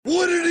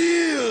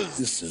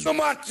This is the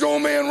Macho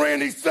Man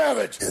Randy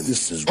Savage. And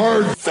this is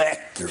Hard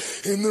Factor.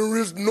 And there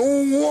is no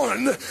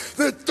one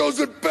that does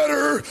it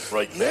better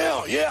right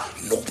now. Yeah,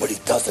 nobody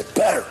does it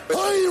better.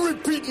 I ain't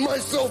repeating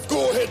myself.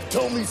 Go ahead,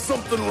 tell me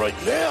something right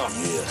now.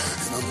 Yeah,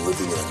 and I'm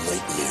living in a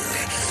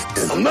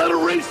nightmare. And I'm not a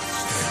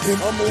racist.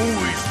 And I'm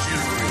always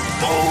cheering.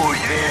 Oh,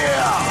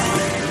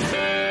 yeah.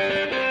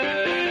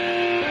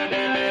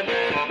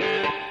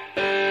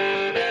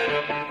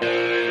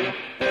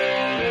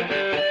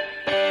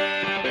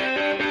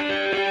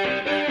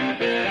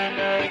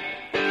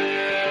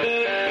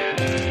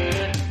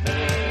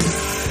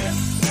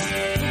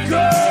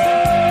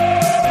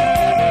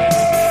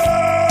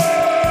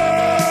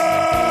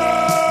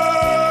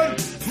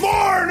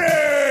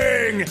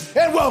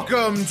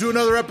 Welcome to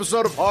another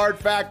episode of Hard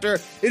Factor.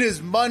 It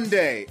is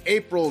Monday,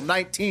 April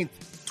 19th,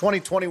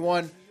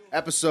 2021,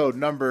 episode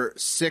number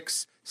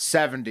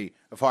 670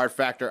 of Hard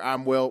Factor.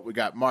 I'm Will. We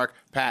got Mark,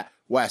 Pat,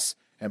 Wes,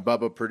 and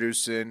Bubba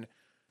producing.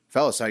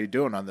 Fellas, how you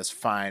doing on this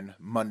fine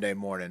Monday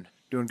morning?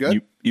 Doing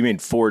good? You mean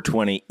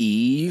 420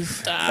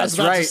 Eve? That's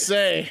right. To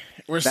say.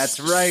 That's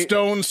right.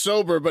 Stone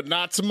sober, but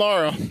not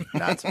tomorrow.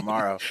 Not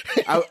tomorrow.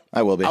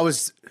 I will be.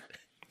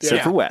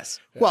 Except for Wes.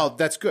 Well,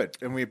 that's good,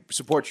 and we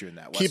support you in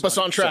that. Wes. Keep us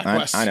on track,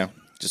 Wes. I know.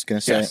 Just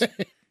gonna say.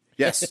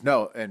 Yes,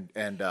 no, and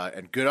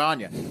good on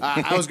you.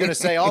 I was gonna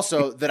say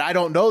also that I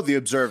don't know the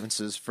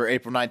observances for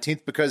April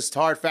 19th because to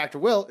Hard Factor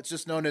Will, it's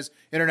just known as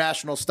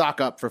International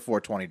Stock Up for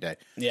 420 Day.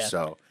 Yeah,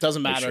 so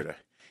doesn't matter. Make sure to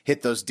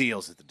hit those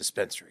deals at the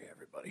dispensary,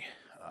 everybody.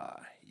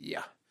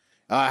 Yeah.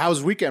 How was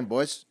the weekend,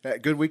 boys?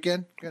 Good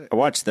weekend. I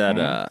watched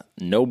that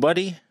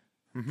Nobody.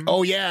 Mm-hmm.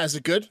 Oh yeah, is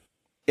it good?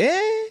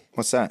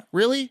 What's that?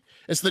 Really?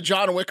 It's the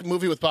John Wick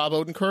movie with Bob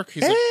Odenkirk.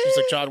 He's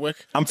like John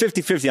Wick. I'm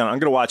 50-50 on it. I'm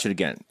going to watch it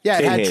again. Yeah,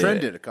 it had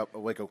trended a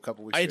couple weeks ago.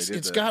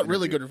 It's got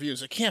really good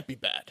reviews. It can't be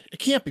bad. It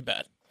can't be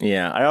bad.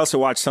 Yeah, I also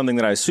watched something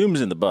that I assume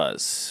is in the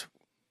buzz.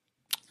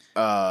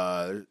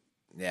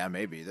 Yeah,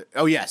 maybe.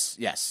 Oh, yes,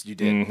 you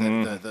did.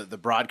 Mm-hmm. The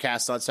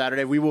broadcast on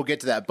Saturday. We will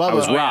get to that. Bubba, I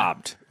was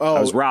robbed. I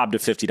was robbed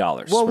of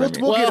 $50. Well, we'll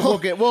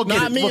get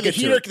not it. me. We'll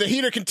the get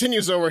heater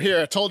continues over here.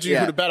 I told you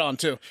who to bet on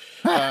too.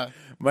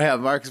 Yeah,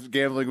 Mark's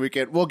gambling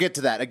weekend. We'll get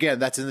to that. Again,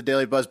 that's in the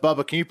Daily Buzz.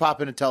 Bubba, can you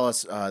pop in and tell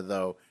us,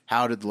 though,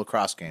 how did the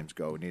lacrosse games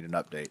go? We need an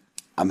update.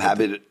 I'm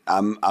happy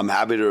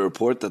to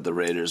report that the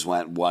Raiders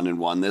went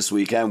 1-1 this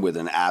weekend with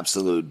an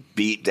absolute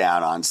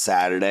beatdown on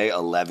Saturday,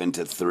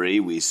 11-3.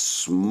 We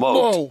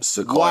smoked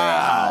Sequoia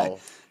High.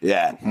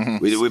 Yeah,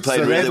 we played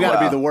so really well. They've got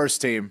to be the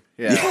worst team.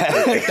 Yeah,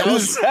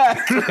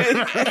 exactly.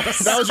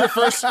 That was your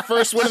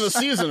first win of the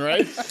season,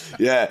 right?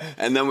 Yeah,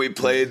 and then we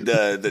played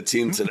the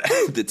team today.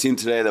 The team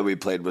today that we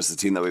played was the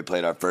team that we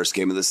played our first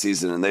game of the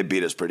season, and they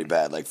beat us pretty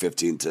bad, like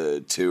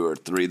 15-2 or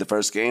 3 the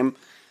first game.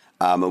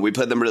 And we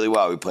played them really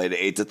well. We played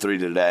 8-3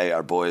 today.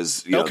 Our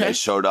boys, they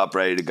showed up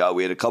ready to go.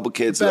 We had a couple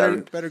kids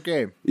better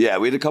game. Yeah,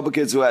 we had a couple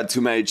kids who had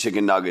too many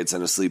chicken nuggets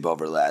and a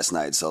sleepover last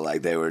night. So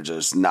like they were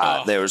just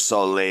not. They were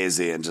so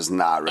lazy and just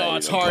not ready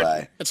to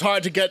play. It's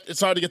hard to get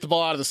the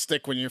ball out of the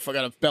stick when you've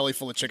got a belly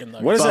full of chicken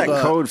nuggets. What is that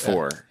code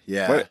for?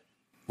 Yeah.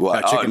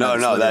 What? Oh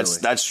no,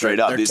 that's straight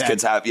up. These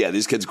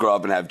kids grow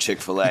up and have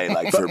Chick-fil-A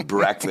like for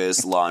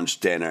breakfast, lunch,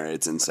 dinner.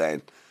 It's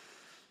insane.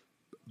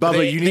 Bubba,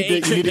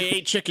 they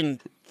ate chicken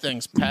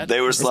things, Pat.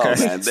 They were slow,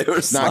 man. They were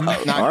slow.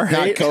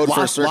 Not code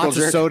for circle lots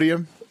jerk. Of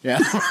sodium. Yeah.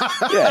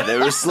 Yeah, they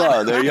were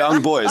slow. They're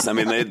young boys. I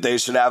mean, they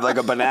should have like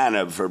a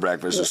banana for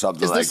breakfast or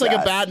something like that. Is this like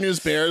a Bad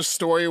News Bears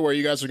story wwhere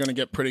you guys are going to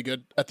get pretty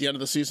good at the end of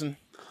the season?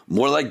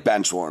 More like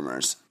bench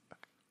warmers.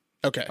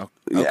 Okay.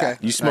 Yeah. Okay.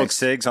 You smoke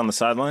cigs on the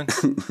sideline?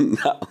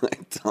 No, I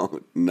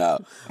don't. No.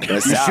 I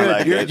sound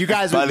like it. You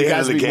guys by the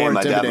end of the game,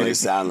 I definitely definitely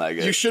sound like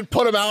it. You should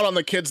put them out on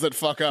the kids that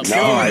fuck up.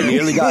 No,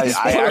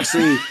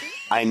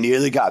 I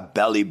nearly got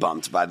belly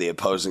bumped by the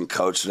opposing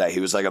coach today. He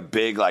was like a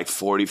big, like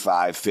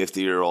 45,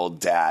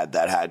 50-year-old dad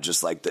that had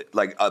just like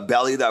a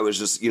belly that was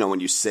just, when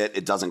you sit,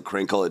 it doesn't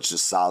crinkle. It's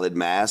just solid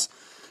mass.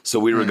 So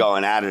we were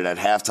going at it at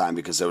halftime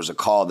because there was a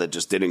call that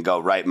just didn't go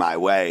right my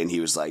way. And he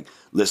was like,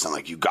 listen,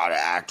 like, you got to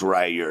act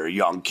right. You're a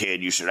young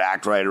kid. You should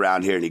act right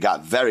around here. And he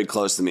got very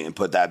close to me and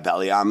put that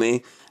belly on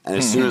me. And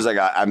as soon as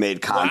I made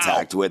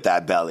contact with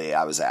that belly,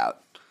 I was out.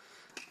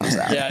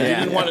 Yeah, you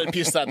didn't want to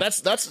piece that.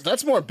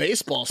 That's more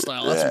baseball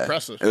style. That's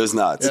impressive. It was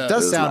nuts. It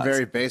does sound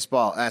very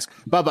baseball-esque.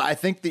 Bubba, I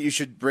think that you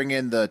should bring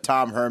in the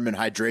Tom Herman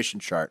hydration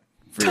chart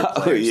for your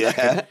players.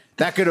 Yeah.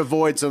 That could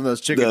avoid some of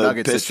those chicken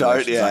nuggets piss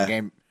chart, on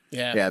game.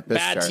 Yeah,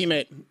 bad chart.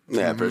 teammate.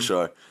 Yeah, for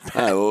sure.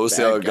 All right, well, we'll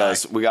see how it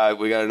goes. We got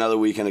another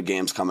weekend of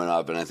games coming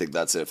up, and I think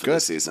that's it for the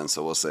season.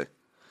 So we'll see.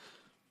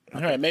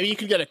 All right, maybe you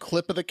could get a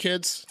clip of the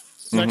kids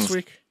next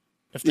week.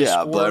 If they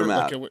I'll blur them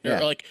out.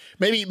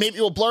 Maybe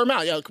we'll blur them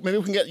out. Yeah, maybe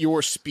we can get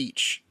your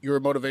speech, your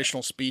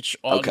motivational speach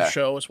on the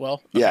show as well.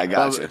 Okay. Yeah, I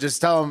got you.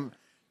 Just tell them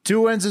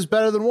 2 wins is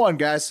better than 1,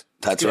 guys.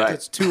 That's right.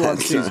 It's 2 on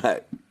the season.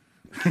 Right.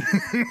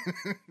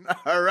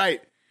 All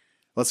right.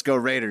 Let's go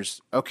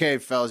Raiders. Okay,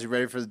 fellas, you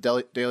ready for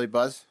the Daily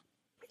Buzz?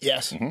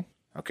 Yes.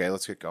 Okay,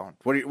 let's get going.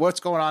 What's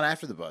going on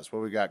after the Buzz?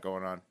 What we got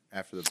going on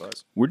after the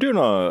buzz? We're doing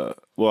a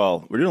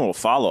little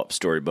follow-up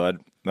story,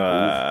 bud.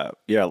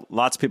 Yeah,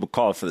 lots of people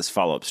called for this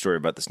follow-up story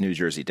about this New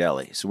Jersey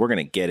deli. So we're going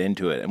to get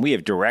into it. And we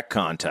have direct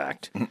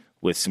contact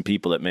with some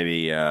people that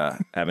maybe have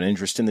an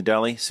interest in the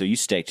deli. So you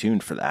stay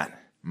tuned for that.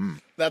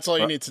 That's all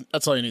you need to.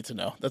 That's all you need to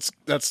know.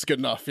 That's good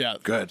enough. Yeah.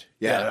 Good.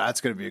 Yeah.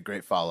 That's going to be a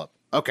great follow-up.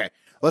 Okay,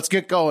 let's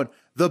get going.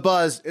 The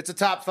buzz. It's a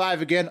top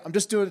 5 again. I'm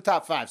just doing the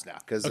top 5s now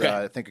because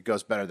I think it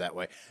goes better that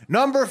way.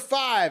 Number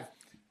 5,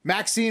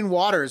 Maxine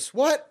Waters.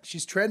 What?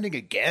 She's trending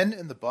again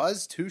in the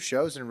buzz? 2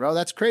 shows in a row?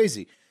 That's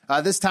crazy.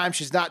 This time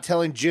she's not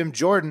telling Jim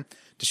Jordan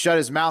to shut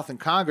his mouth in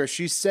Congress.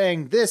 She's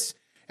saying this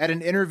at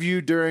an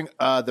interview during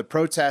the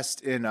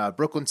protest in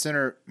Brooklyn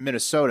Center,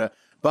 Minnesota.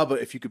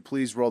 Bubba, if you could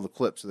please roll the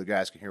clip so the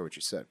guys can hear what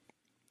you said.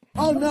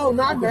 Oh, no,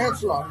 not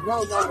manslaughter.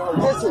 No.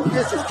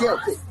 This is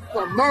guilty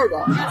for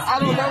murder. I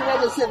don't know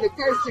whether it's in the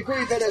first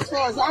degree, but as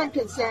far as I'm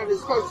concerned,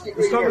 it's first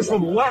degree murder.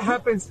 What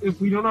happens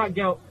if we do not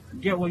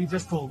get what you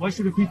just told? What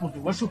should the people do?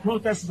 What should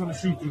protesters on the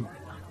street do?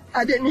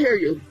 I didn't hear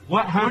you.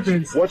 What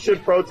happens? What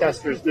should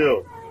protesters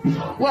do?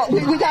 Well,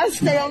 we got to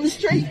stay on the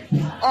street,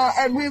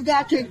 and we've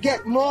got to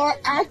get more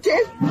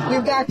active.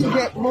 We've got to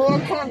get more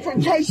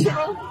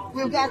confrontational.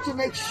 We've got to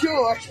make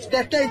sure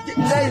that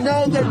they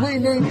know that we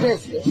mean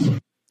business.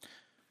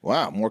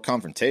 Wow, more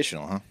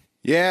confrontational, huh?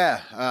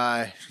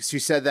 Yeah, she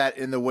said that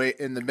in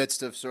the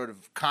midst of sort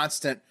of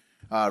constant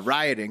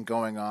rioting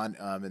going on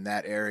in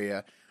that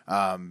area,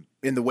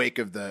 in the wake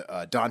of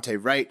the Dante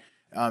Wright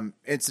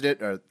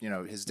incident, or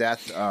his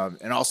death,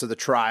 and also the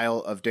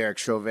trial of Derek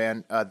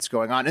Chauvin that's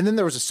going on. And then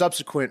there was a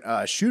subsequent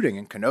shooting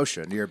in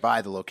Kenosha,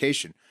 nearby the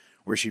location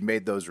where she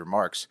made those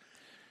remarks.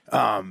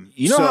 How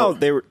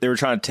they were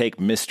trying to take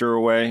mistress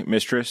away,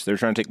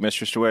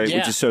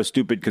 which is so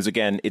stupid because,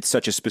 again, it's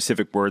such a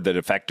specific word that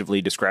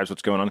effectively describes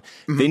what's going on.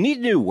 Mm-hmm. They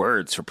need new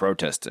words for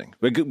protesting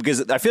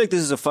because I feel like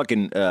this is a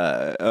fucking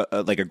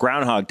like a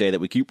Groundhog Day that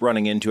we keep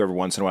running into every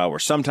once in a while, where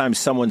sometimes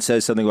someone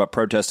says something about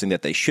protesting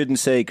that they shouldn't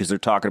say because they're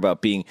talking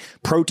about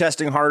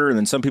protesting harder, and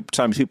then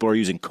sometimes people are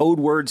using code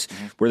words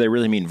where they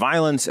really mean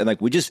violence, and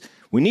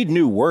we need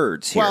new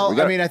words here. Well,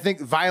 I think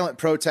violent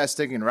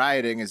protesting and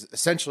rioting is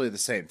essentially the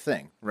same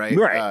thing, right?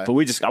 Right.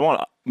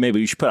 But maybe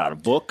you should put out a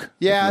book.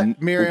 Yeah,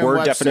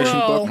 Merriam-Webster definition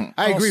book.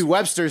 I agree.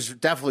 Webster's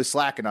definitely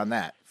slacking on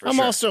that. I'm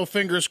also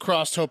fingers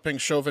crossed hoping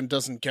Chauvin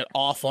doesn't get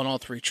off on all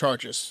 3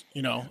 charges,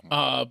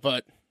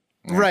 but.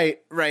 Right.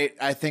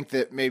 I think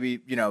that maybe,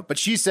 but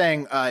she's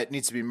saying it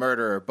needs to be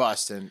murder or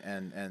bust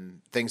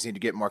and things need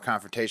to get more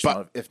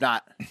confrontational. If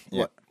not,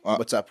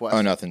 what's up, Wes?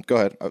 Oh, nothing. Go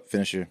ahead.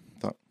 Finish your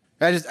thought.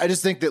 I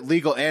just think that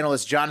legal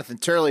analyst Jonathan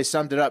Turley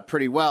summed it up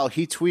pretty well.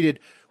 He tweeted,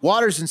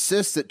 Waters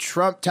insists that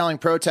Trump telling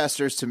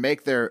protesters to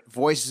make their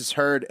voices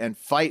heard and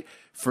fight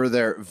for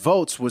their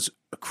votes was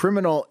a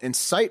criminal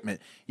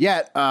incitement.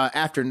 Yet,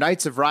 after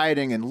nights of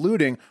rioting and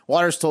looting,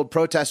 Waters told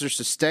protesters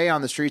to stay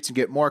on the streets and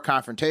get more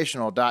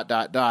confrontational, ...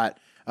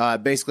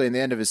 Basically, in the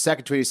end of his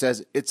second tweet, he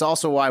says, it's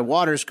also why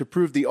Waters could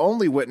prove the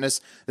only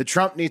witness that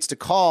Trump needs to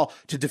call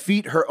to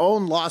defeat her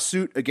own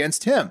lawsuit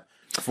against him.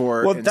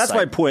 That's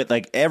my point.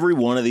 Like, every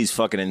one of these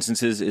fucking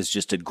instances is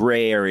just a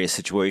gray area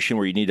situation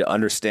where you need to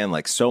understand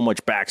like so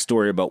much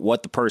backstory about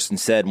what the person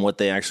said and what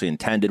they actually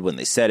intended when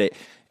they said it.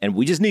 And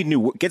we just need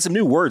get some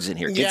new words in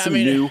here. It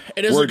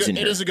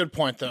is a good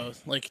point, though.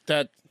 Like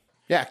that.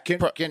 Yeah,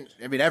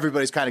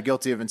 everybody's kind of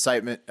guilty of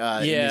incitement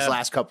in these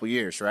last couple of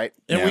years, right?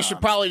 And we should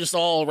probably just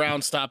all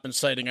around stop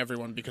inciting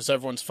everyone because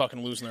everyone's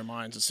fucking losing their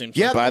minds, it seems.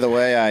 Yeah. By the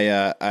way,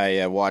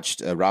 I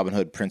watched Robin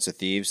Hood, Prince of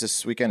Thieves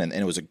this weekend, and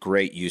it was a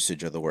great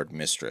usage of the word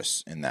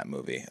mistress in that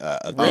movie.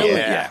 Really?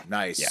 Yeah,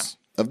 nice. Yeah.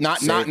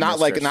 Not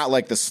like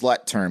the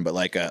slut term, but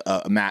like a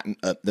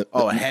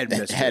head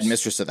mistress. Head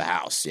mistress of the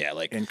house. Yeah,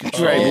 like in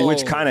control. Right,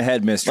 which kind of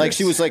head mistress? Like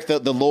she was like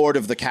the lord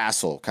of the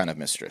castle kind of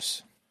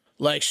mistress.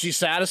 Like she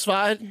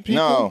satisfied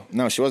people?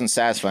 No, she wasn't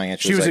satisfying it.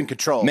 She was in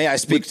control. May I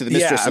speak to the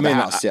mistress of the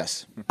house?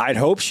 Yes. I'd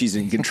hope she's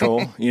in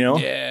control,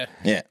 Yeah.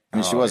 Yeah. I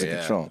mean, she was in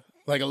control.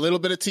 Like a little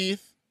bit of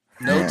teeth?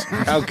 No.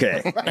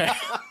 Okay.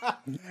 All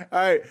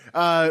right.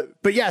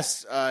 But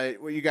yes,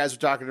 what you guys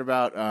were talking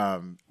about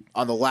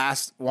on the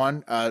last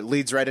one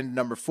leads right into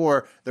number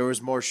 4. There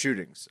was more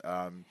shootings.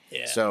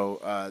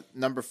 So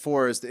number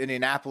 4 is the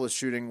Indianapolis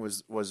shooting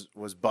was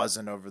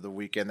buzzing over the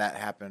weekend. That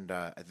happened,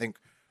 I think,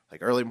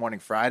 like early morning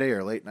Friday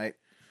or late night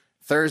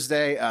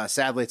Thursday.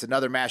 Sadly, it's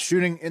another mass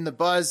shooting in the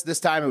buzz.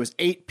 This time it was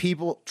 8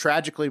 people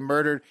tragically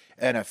murdered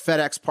in a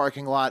FedEx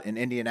parking lot in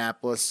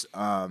Indianapolis.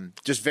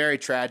 Just very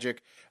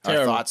tragic.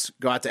 Our thoughts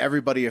go out to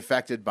everybody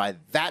affected by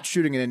that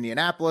shooting in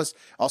Indianapolis.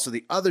 Also,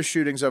 the other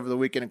shootings over the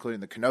weekend, including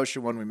the Kenosha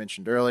one we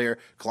mentioned earlier,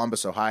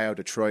 Columbus, Ohio,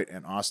 Detroit,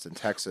 and Austin,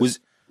 Texas.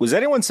 Was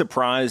anyone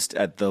surprised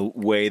at the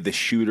way the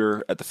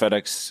shooter at the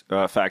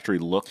FedEx factory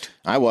looked?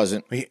 I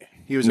wasn't.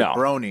 He was a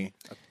brony,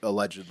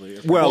 allegedly.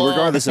 Well,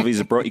 regardless if he's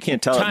a brony, you can't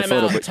tell it in the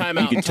photo,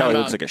 but you can tell he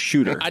looks like a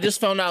shooter. I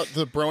just found out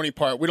the brony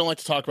part. We don't like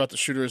to talk about the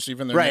shooters,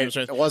 even their names.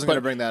 Right. I wasn't going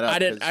to bring that up.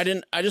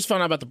 I just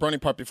found out about the brony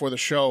part before the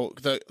show.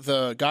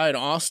 The guy in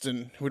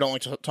Austin, who we don't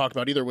like to talk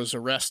about either, was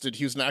arrested.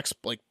 He was an ex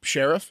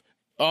sheriff.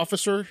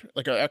 officer,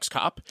 like an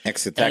ex-cop.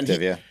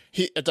 Ex-detective, yeah.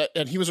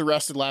 He was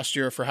arrested last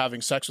year for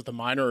having sex with a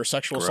minor or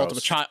sexual assault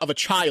of a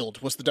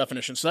child was the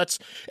definition. So that's,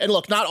 and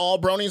look, not all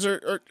bronies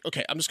are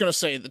okay. I'm just going to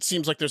say it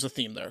seems like there's a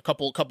theme there. A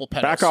couple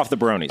pedos. Back off the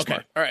bronies. Okay.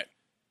 Mark. All right.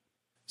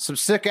 Some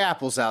sick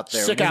apples out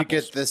there. Sick We need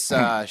apples. to get this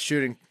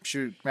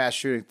mass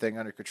shooting thing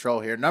under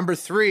control here. Number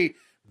 3,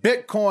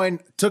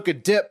 Bitcoin took a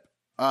dip.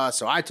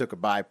 So I took a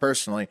buy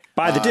personally.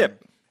 Buy the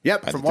dip.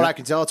 Yep. From what I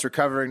can tell, it's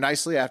recovering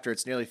nicely after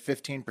its nearly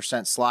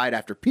 15% slide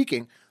after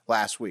peaking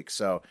last week.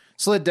 So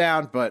slid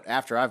down, but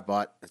after I've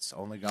bought, it's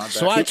only gone back.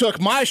 So I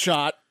took my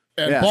shot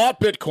and bought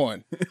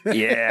Bitcoin.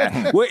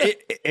 Yeah. Well,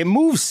 it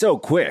moves so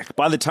quick.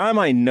 By the time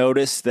I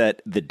noticed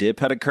that the dip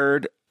had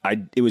occurred,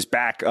 it was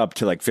back up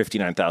to like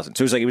 59,000.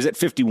 So it was at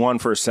 51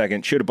 for a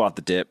second. Should have bought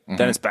the dip.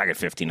 Then it's back at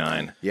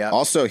 59. Yeah.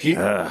 Also,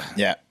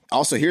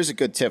 Also, here's a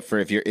good tip for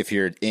if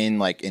you're in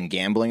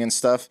gambling and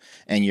stuff,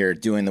 and you're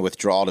doing the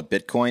withdrawal to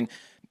Bitcoin.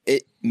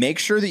 Make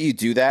sure that you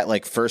do that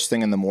like first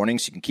thing in the morning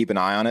so you can keep an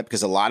eye on it,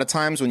 because a lot of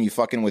times when you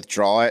fucking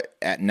withdraw it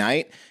at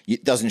night,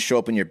 it doesn't show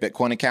up in your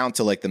Bitcoin account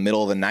till like the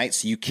middle of the night,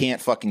 so you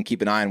can't fucking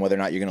keep an eye on whether or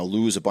not you're going to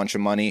lose a bunch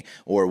of money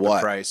or what.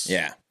 The price.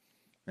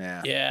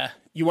 Yeah.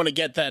 You want to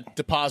get that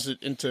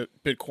deposit into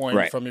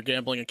Bitcoin from your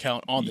gambling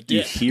account on the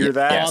dip. You hear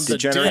that? On the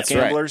Degenerate dip.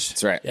 gamblers?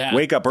 That's right. Yeah.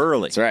 Wake up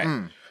early. That's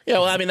right. Yeah,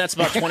 well, I mean, that's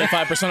about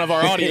 25% of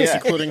our audience,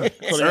 including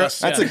us.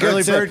 That's a good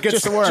Early tip. bird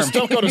gets the worm. Just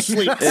don't go to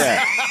sleep.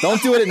 Yeah. Don't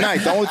do it at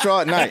night. Don't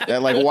withdraw at night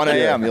at like 1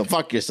 a.m. You'll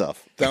fuck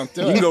yourself. Don't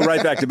do You it. can go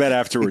right back to bed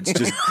afterwards.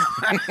 Just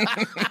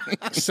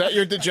Set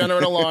your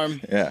degenerate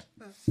alarm. Yeah.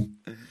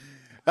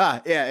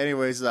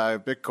 Anyways,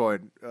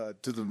 Bitcoin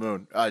to the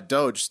moon.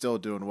 Doge still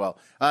doing well.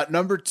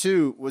 Number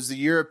 2 was the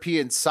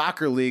European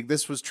Soccer League.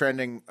 This was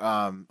trending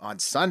on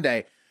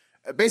Sunday.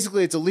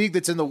 Basically, it's a league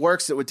that's in the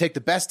works that would take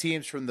the best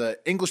teams from the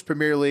English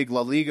Premier League,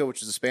 La Liga,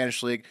 which is the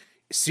Spanish league,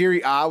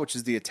 Serie A, which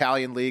is the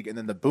Italian league, and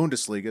then the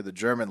Bundesliga, the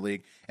German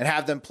league, and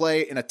have them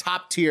play in a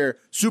top-tier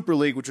Super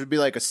League, which would be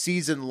like a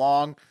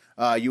season-long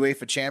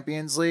UEFA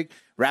Champions League.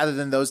 Rather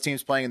than those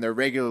teams playing in their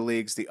regular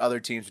leagues, the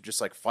other teams would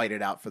just like fight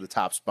it out for the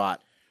top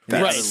spot.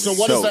 Right. So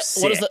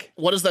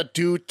what does that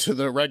do to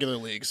the regular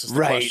leagues? Is the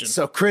question.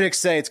 So critics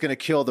say it's going to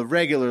kill the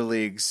regular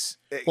leagues.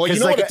 Well, you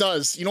know what it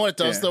does. You know what it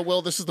does, though,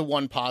 Will? This is the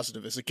one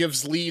positive: is it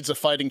gives Leeds a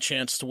fighting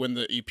chance to win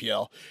the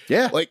EPL.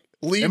 Yeah, like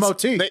Leeds.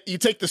 MOT. You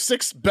take the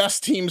 6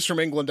 best teams from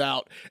England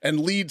out,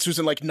 and Leeds, who's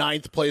in like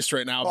 9th place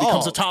right now,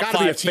 becomes a top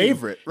 5 be a team.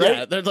 favorite, right?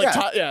 Yeah, they're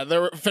like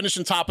they're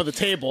finishing top of the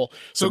table.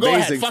 So it's go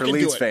amazing ahead, for fucking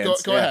Leeds do it.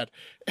 fans. Go ahead.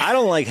 I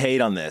don't like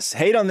hate on this.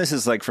 Hate on this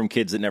is like from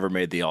kids that never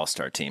made the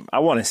All-Star team. I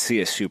want to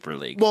see a Super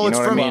League. Well, you know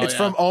what I mean? It's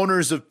from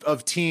owners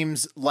of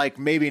teams like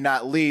maybe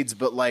not Leeds,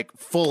 but like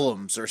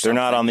Fulham's or something.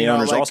 They're not on the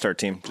owners' like, All-Star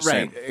team. Just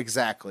right? saying.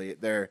 Exactly.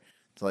 They're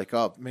like,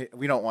 oh,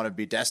 we don't want to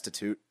be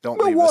destitute. Don't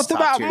But leave what us top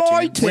about tier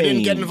my team. We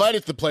didn't get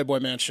invited to the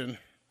Playboy Mansion.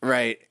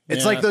 Right.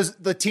 It's like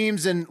the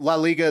teams in La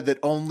Liga that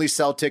only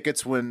sell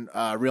tickets when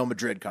Real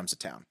Madrid comes to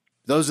town.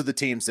 Those are the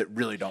teams that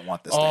really don't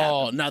want this to happen.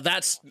 Oh, now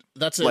that's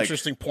an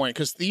interesting point,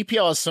 because the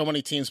EPL has so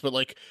many teams, but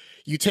like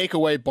you take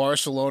away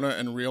Barcelona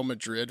and Real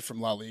Madrid from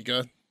La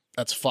Liga,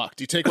 that's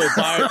fucked. You take away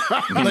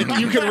Bayern, like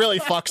you can really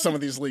fuck some of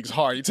these leagues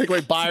hard. You take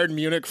away Bayern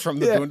Munich from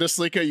the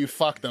Bundesliga, you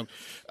fuck them.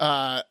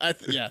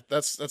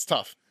 That's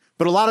tough.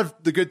 But a lot of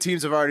the good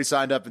teams have already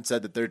signed up and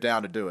said that they're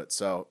down to do it,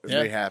 so it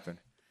may happen.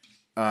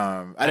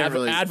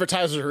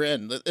 Advertisers are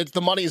in.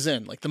 The money's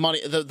in. Like the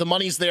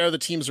money's there. The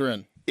teams are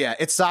in. Yeah,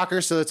 it's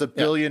soccer, so it's a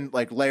billion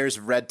like layers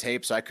of red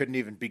tape. So I couldn't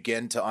even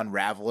begin to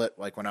unravel it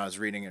like when I was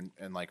reading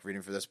and like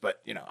reading for this.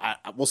 But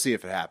we'll see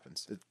if it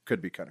happens. It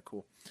could be kind of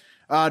cool.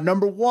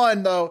 Number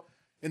 1 though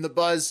in the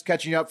buzz,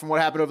 catching up from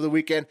what happened over the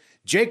weekend,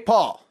 Jake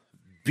Paul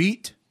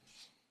beat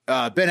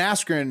Ben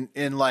Askren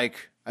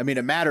in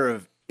a matter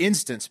of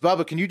instance.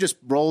 Bubba, can you just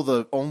roll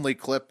the only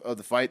clip of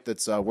the fight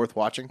that's worth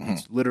watching?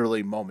 It's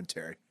literally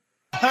momentary.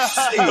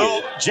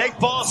 So Jake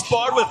Paul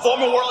sparred with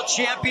former world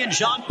champion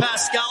Jean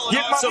Pascal and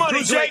also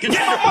cruiserweight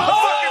contender.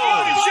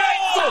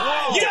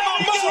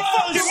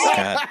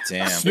 God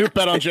damn. Snoop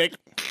bet on Jake.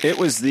 It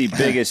was the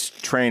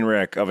biggest train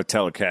wreck of a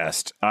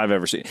telecast I've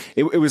ever seen.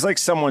 It was like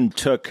someone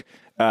took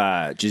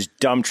just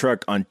dump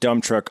truck on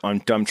dump truck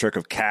on dump truck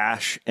of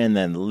cash and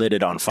then lit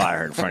it on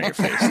fire in front of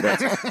your face. They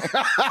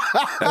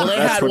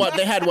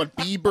had what?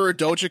 Bieber,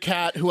 Doja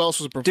Cat. Who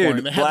else was performing?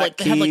 Dude, They had Black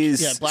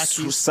Keys, Black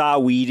Keys.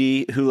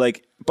 Saweetie, who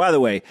by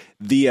the way,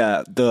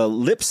 the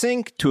lip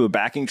sync to a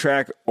backing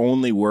track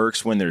only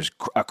works when there's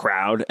a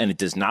crowd, and it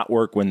does not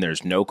work when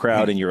there's no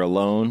crowd and you're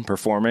alone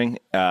performing.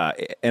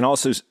 And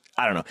also,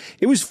 I don't know.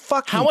 It was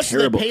fucking How much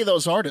terrible. did they pay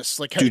those artists?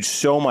 Dude,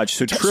 so much.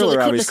 So Triller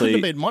they obviously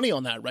couldn't have made money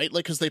on that, right?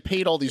 Like, because they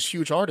paid all these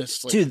huge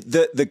artists. Like, dude,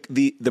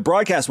 the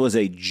broadcast was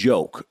a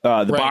joke.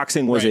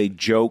 Boxing was a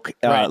joke.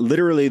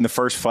 Literally in the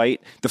first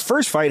fight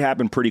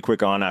happened pretty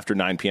quick on after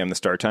 9 p.m. the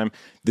start time.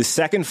 The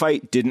second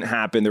fight didn't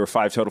happen. There were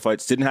 5 total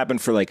fights. Didn't happen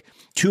for like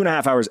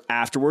 2.5 hours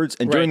afterwards.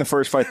 And during the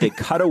first fight, they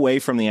cut away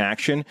from the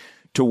action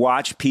to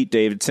watch Pete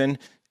Davidson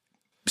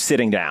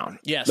sitting down.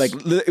 Yes. Like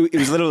it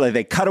was literally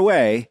they cut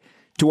away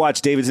to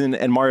watch Davidson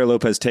and Mario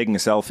Lopez taking a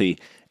selfie.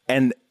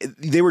 And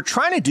they were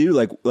trying to do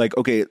like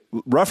okay,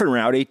 Rough and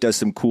Rowdy does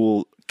some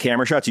cool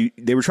camera shots.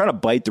 They were trying to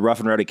bite the Rough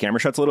and Rowdy camera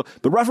shots a little,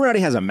 but Rough and Rowdy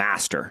has a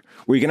master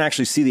where you can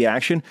actually see the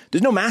action.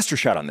 There's no master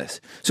shot on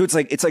this, so it's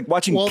like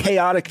watching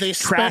chaotic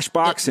trash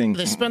boxing.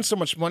 They spent so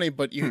much money,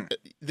 but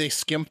they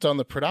skimped on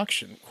the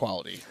production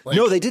quality.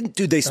 No, they didn't.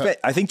 Dude, they spent.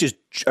 I think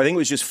it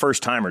was just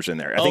first timers in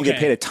there. I think they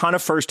paid a ton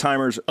of first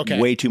timers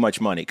way too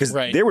much money because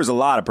there was a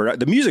lot of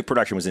the music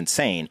production was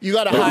insane. You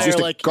got to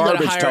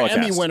hire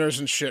Emmy winners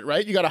and shit,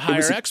 right? You got to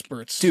hire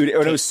experts, dude. It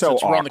was so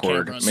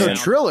awkward. So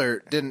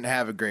Triller didn't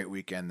have a great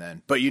weekend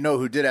then, but you know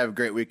who did have a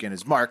great weekend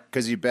is Mark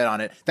because he bet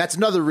on it. That's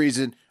another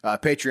reason.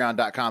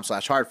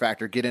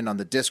 Patreon.com/hardfactor. Get in on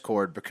the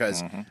Discord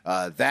because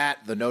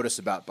the notice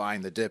about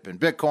buying the dip in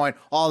Bitcoin,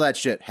 all that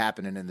shit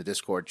happening in the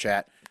Discord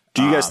chat.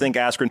 Do you guys think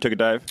Askren took a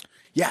dive?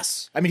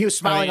 Yes. I mean, he was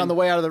smiling on the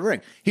way out of the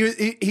ring.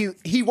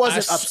 He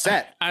wasn't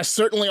upset. I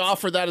certainly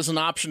offered that as an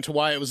option to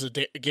why it was a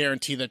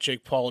guarantee that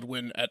Jake Paul would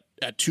win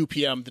at 2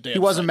 p.m. the day. He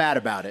wasn't mad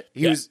about it.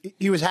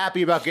 He was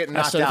happy about getting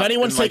knocked out. If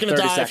anyone's taking a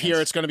dive here,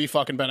 it's going to be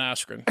fucking Ben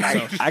Askren.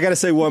 So. I got to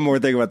say one more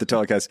thing about the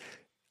telecast.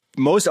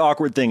 Most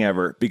awkward thing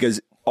ever because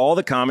all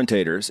the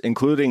commentators,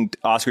 including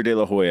Oscar De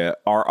La Hoya,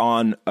 are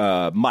on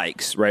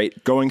mics,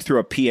 right? Going through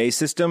a PA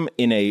system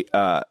in an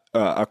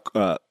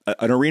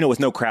arena with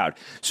no crowd.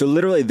 So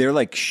literally they're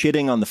like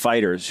shitting on the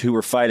fighters who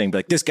were fighting,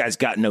 like, this guy's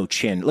got no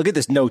chin. Look at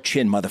this no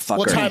chin motherfucker.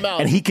 Well, time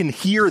out. And he can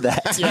hear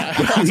that. Yeah,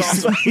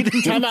 that's awesome.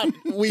 Time out.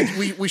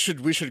 We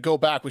should go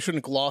back. We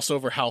shouldn't gloss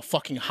over how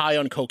fucking high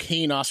on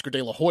cocaine Oscar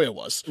De La Hoya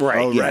was. Right.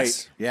 Oh, yes.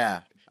 Right.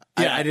 Yeah.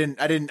 Yeah,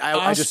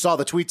 I just saw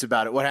the tweets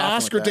about it. What happened?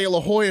 Oscar De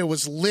La Hoya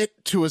was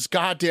lit to his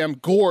goddamn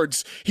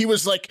gourds. He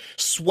was like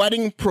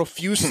sweating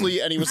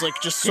profusely, and he was like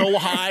just so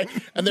high.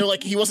 And they're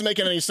like, he wasn't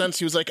making any sense.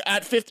 He was like,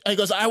 at 50, he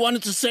goes, I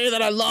wanted to say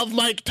that I love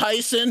Mike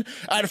Tyson.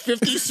 At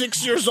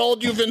 56 years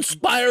old, you've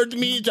inspired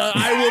me.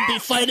 I will be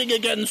fighting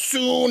again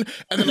soon.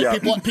 And then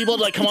like, people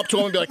would like come up to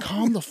him and be like,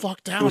 calm the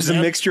fuck down. It was a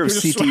mixture of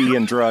CTE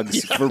and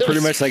drugs for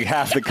pretty much like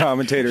half the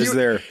commentators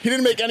there. He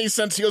didn't make any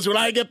sense. He goes, when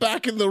I get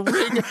back in the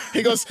ring,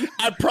 he goes,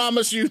 I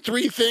promise you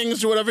 3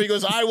 things or whatever. He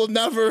goes, I will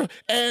never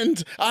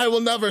end, I will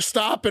never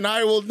stop, and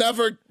I will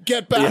never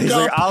get back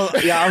up.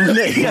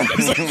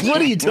 Like, what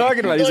are you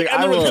talking about? He's like,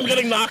 I will. Him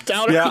getting knocked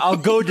out. Yeah, I'll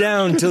go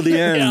down till the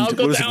end. Yeah, I'll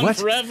go down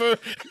forever.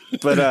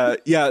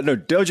 But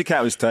Doja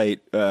Cat was tight.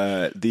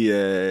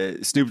 The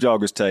Snoop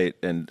Dogg was tight,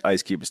 and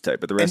Ice Cube was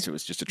tight. But the rest of it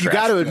was just a trash. You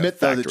got to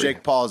admit though that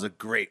Jake Paul is a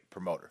great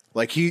promoter.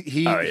 Like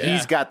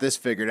he's got this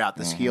figured out.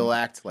 This heel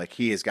act, like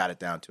he has got it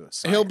down to a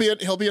science.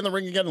 He'll be in the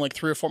ring again in like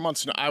 3 or 4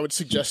 months, and I would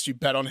suggest you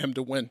bet on him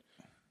to win.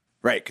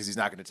 Right, because he's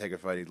not going to take a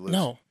fight he'd lose.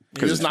 No,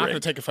 he's not going to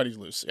take a fight he'd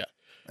lose. Yeah,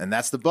 and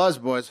that's the buzz,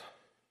 boys.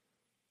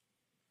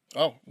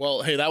 Oh,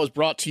 well, hey, that was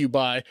brought to you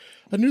by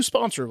a new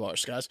sponsor of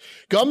ours, guys.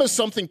 Gum is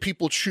something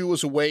people chew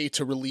as a way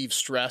to relieve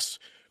stress,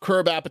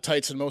 curb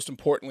appetites, and most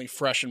importantly,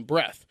 freshen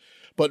breath.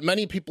 But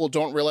many people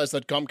don't realize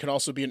that gum can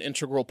also be an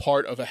integral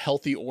part of a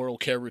healthy oral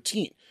care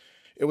routine.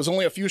 It was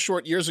only a few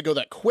short years ago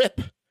that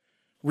Quip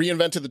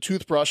reinvented the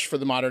toothbrush for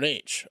the modern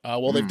age.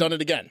 They've done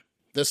it again,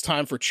 this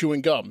time for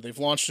chewing gum. They've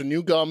launched a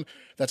new gum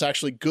that's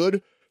actually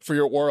good for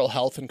your oral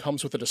health and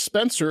comes with a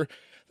dispenser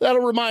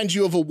that'll remind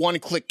you of a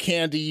one-click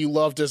candy you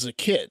loved as a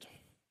kid.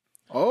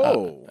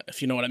 Oh.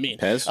 If you know what I mean.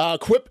 Pez?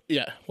 Quip,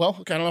 yeah. Well,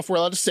 I don't know if we're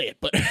allowed to say it,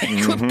 but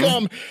Quip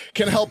gum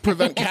can help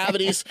prevent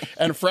cavities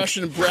and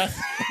freshen breath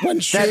when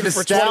chewed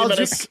for 20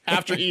 minutes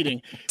after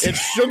eating. It's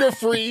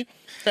sugar-free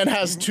and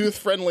has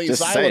tooth-friendly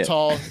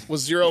xylitol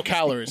with 0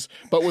 calories,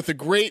 but with a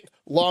great,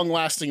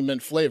 long-lasting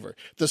mint flavor.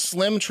 The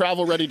slim,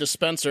 travel-ready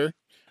dispenser,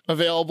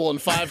 available in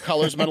 5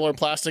 colors, metal or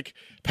plastic,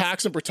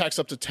 packs and protects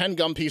up to 10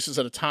 gum pieces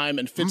at a time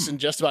and fits in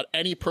just about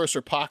any purse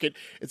or pocket.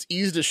 It's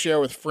easy to share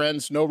with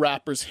friends, no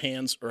wrappers,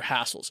 hands, or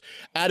hassles.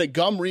 Add a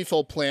gum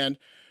refill plan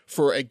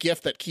for a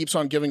gift that keeps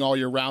on giving all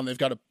year round. They've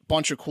got a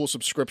bunch of cool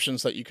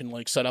subscriptions that you can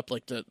like set up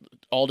like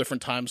all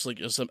different times,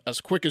 like as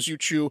quick as you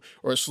chew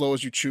or as slow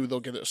as you chew. They'll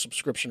get a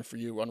subscription for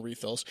you on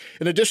refills.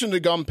 In addition to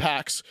gum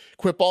packs,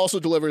 Quip also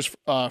delivers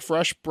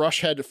fresh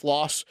brush head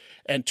floss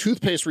and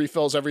toothpaste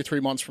refills every 3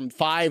 months from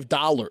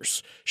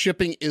 $5.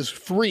 Shipping is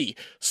free,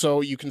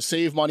 so you can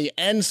save money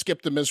and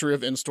skip the misery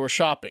of in-store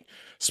shopping.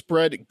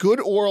 Spread good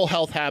oral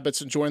health habits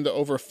and join the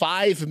over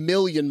 5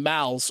 million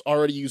mouths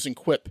already using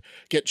Quip.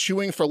 Get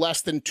chewing for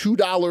less than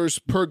 $2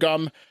 per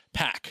gum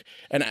pack.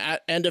 And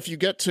if you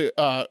go to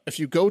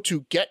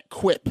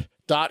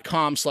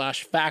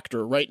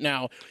getquip.com/factor right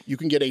now, you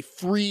can get a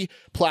free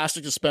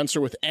plastic dispenser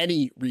with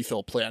any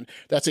refill plan.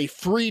 That's a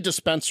free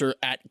dispenser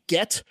at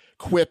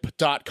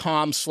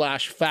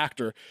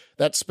getquip.com/factor.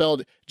 That's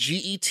spelled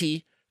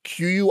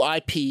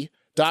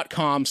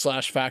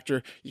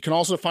GETQUIP.com/factor. You can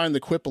also find the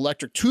Quip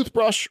electric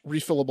toothbrush,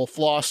 refillable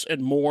floss,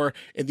 and more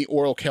in the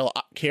oral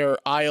care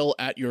aisle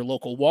at your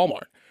local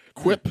Walmart.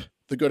 Quip,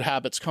 the good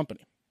habits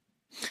company.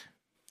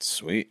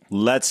 Sweet.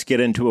 Let's get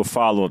into a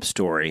follow-up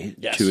story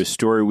to a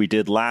story we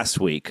did last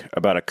week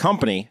about a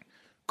company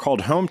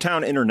called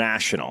Hometown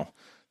International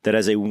that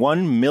has a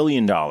 $1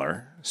 million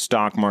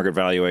stock market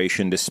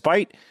valuation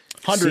despite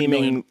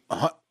seeming...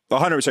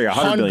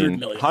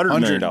 $100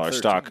 million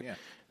stock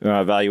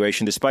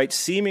valuation, despite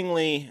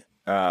seemingly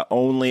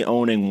only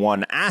owning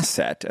one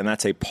asset, and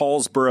that's a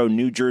Paulsboro,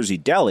 New Jersey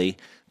deli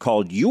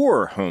called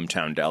Your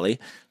Hometown Deli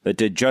that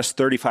did just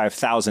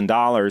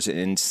 $35,000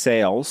 in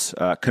sales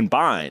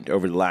combined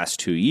over the last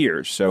 2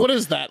 years. So what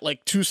is that?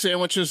 Like 2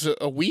 sandwiches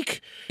a week?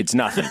 It's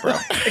nothing, bro.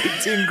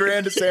 18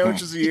 grand of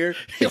sandwiches a year.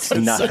 It's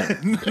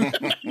nothing.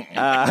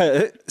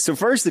 So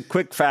first, the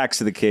quick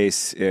facts of the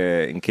case,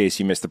 in case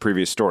you missed the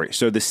previous story.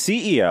 So the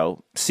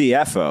CEO,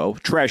 CFO,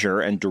 treasurer,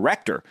 and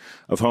director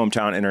of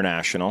Hometown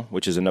International,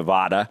 which is a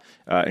Nevada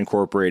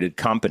incorporated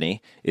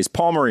company, is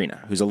Paul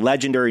Marina, who's a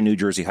legendary New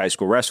Jersey high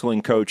school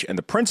wrestling coach and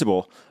the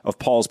principal of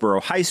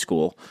Paulsboro High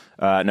School.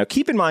 Now,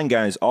 keep in mind,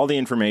 guys, all the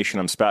information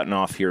I'm spouting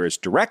off here is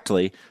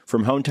directly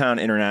from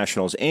Hometown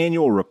International's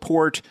annual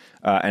report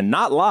and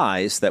not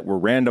lies that we're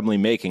randomly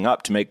making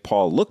up to make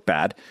Paul look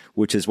bad,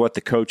 which is what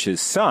the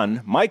coach's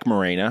son, Mike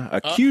Marina,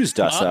 accused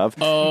us of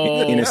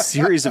in a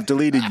series of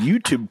deleted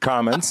YouTube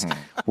comments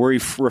where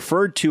he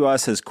referred to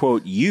us as,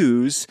 quote,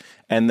 yous,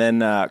 and then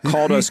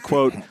called us,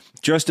 quote,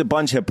 just a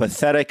bunch of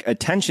pathetic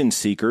attention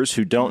seekers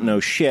who don't know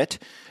shit,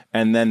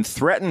 and then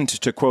threatened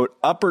to, quote,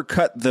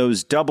 uppercut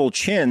those double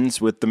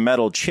chins with the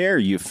metal chair,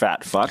 you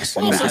fat fucks.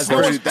 Well, that's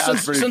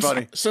pretty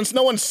funny. Since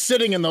no one's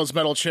sitting in those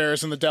metal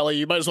chairs in the deli,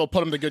 you might as well put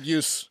them to good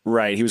use.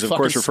 Right. He was, of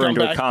course, referring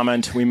to a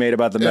comment we made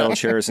about the metal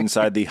chairs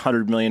inside the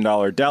 $100 million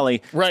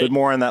deli. Right. But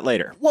more on that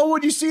later. Well,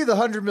 when you see the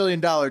 $100 million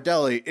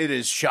deli, it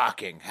is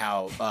shocking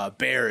how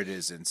bare it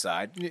is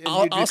inside.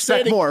 You'd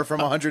expect more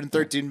from a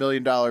 $113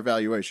 million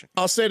valuation.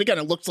 I'll say it again.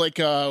 It looked like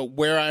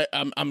where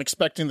I'm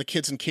expecting the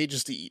kids in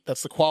cages to eat.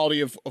 That's the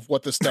quality of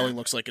what this deli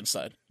looks like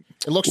inside.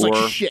 It looks like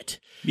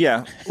shit.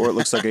 Yeah, or it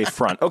looks like a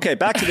front. Okay,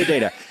 back to the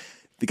data.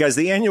 Because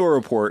the annual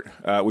report,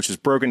 which is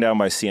broken down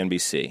by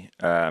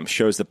CNBC,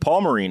 shows that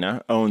Paul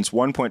Marina owns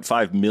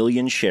 1.5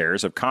 million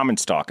shares of common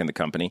stock in the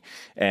company,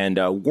 and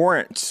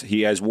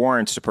he has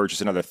warrants to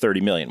purchase another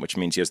 30 million, which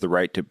means he has the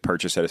right to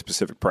purchase at a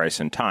specific price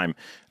and time,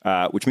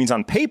 which means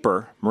on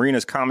paper,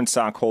 Marina's common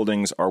stock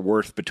holdings are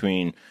worth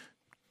between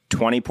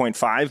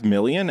 $20.5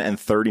 million and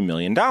 $30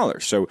 million.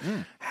 So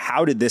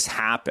how did this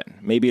happen?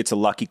 Maybe it's a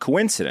lucky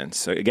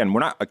coincidence. Again, we're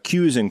not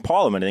accusing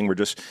Paul of anything. We're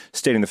just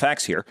stating the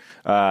facts here.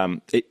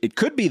 It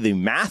could be the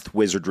math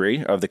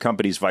wizardry of the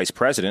company's vice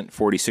president,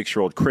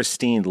 46-year-old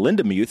Christine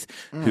Lindemuth,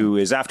 who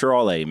is, after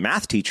all, a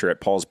math teacher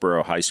at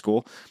Paulsboro High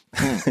School.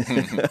 Yeah,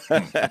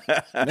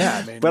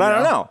 I mean, but I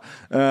don't know.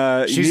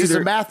 She's just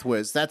a math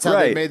whiz. That's how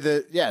they made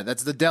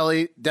that's the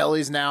deli.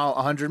 Deli's now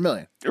 $100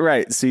 million.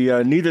 Right. See,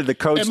 neither the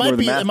coach nor the math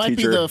teacher. It might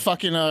be the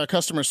fucking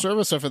customer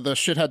service of the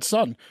shithead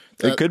son.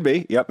 It could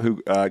be. Yep.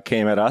 Who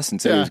came at us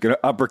and said he was going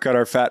to uppercut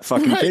our fat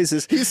fucking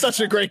faces. He's such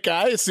a great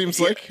guy. It seems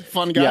like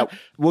fun guy. Yeah.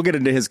 We'll get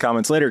into his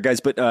comments later, guys.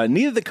 But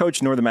neither the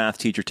coach nor the math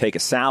teacher take a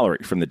salary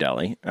from the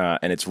deli,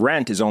 and its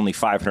rent is only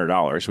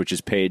 $500, which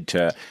is paid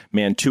to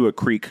Mantua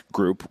Creek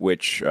Group,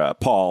 which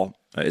Paul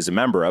is a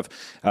member of,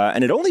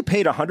 and it only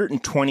paid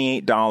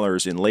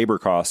 $128 in labor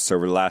costs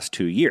over the last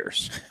 2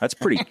 years. That's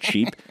pretty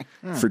cheap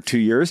for 2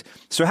 years.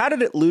 So how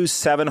did it lose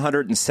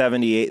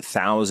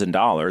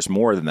 $778,000,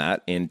 more than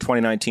that, in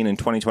 2019 and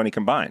 2020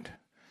 combined?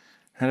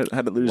 How did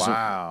it lose,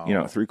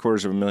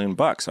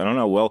 $750,000? I don't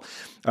know. Well,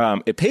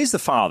 it pays the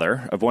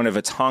father of one of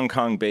its Hong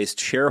Kong-based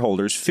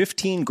shareholders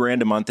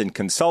 $15,000 a month in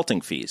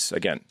consulting fees,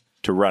 again,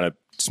 to run a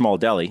small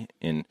deli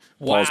in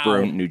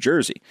Paulsboro, New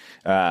Jersey.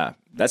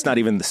 That's not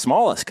even the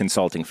smallest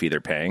consulting fee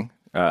they're paying.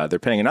 They're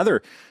paying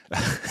another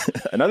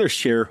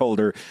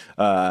shareholder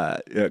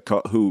a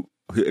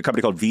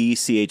company called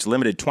VCH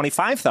Limited,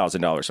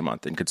 $25,000 a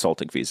month in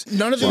consulting fees.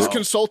 None of these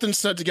consultants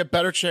said to get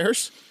better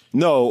chairs?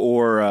 No,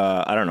 or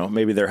I don't know.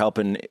 Maybe they're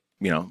helping,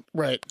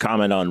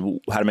 comment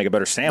on how to make a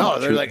better sandwich. No,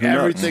 they're like,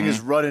 everything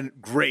is running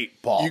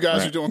great, Paul. You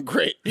guys are doing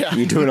great. Yeah.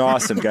 You're doing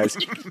awesome, guys.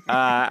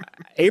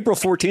 April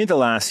 14th of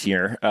last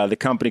year, the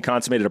company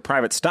consummated a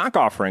private stock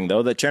offering,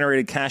 though, that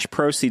generated cash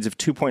proceeds of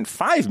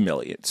 $2.5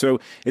 million.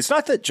 So it's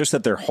not just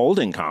that they're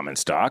holding common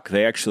stock.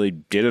 They actually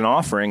did an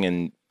offering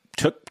and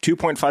took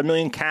 $2.5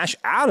 million cash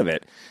out of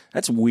it.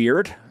 That's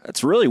weird.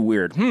 That's really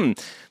weird.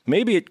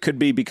 Maybe it could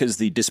be because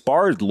the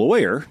disbarred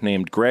lawyer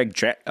named Greg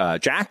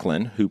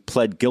Jacklin, who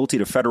pled guilty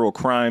to federal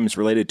crimes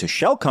related to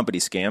shell company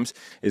scams,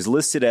 is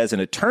listed as an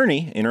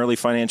attorney in early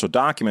financial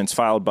documents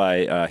filed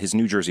by his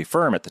New Jersey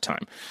firm at the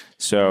time.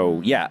 So,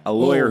 yeah, a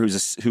lawyer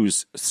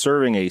who's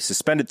serving a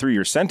suspended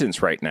 3-year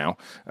sentence right now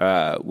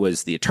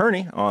was the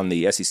attorney on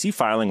the SEC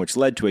filing, which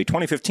led to a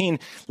 2015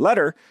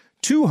 letter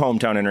to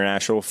Hometown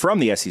International from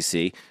the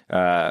SEC,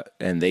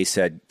 and they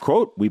said,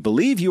 quote, "We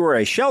believe you are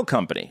a shell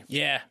company."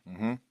 Yeah.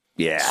 Mm-hmm.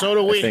 Yeah. So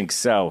do we. I think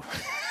so.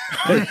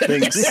 I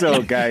think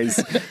so,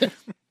 guys.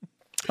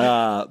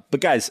 But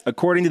guys,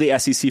 according to the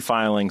SEC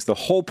filings, the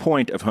whole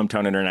point of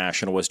Hometown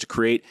International was to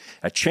create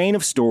a chain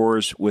of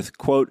stores with,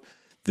 quote,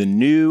 the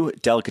new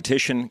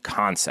delicatessen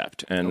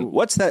concept. And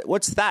what's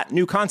that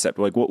new concept?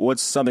 Like,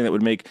 what's something that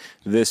would make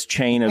this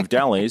chain of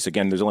delis,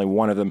 again, there's only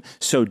one of them,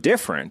 so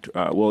different?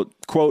 Well,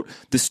 quote,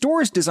 the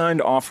store is designed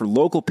to offer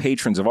local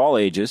patrons of all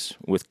ages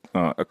with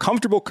a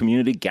comfortable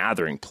community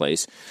gathering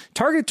place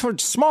targeted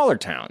towards smaller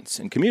towns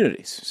and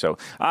communities. So,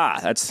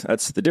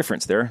 that's the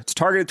difference there. It's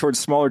targeted towards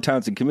smaller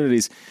towns and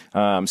communities.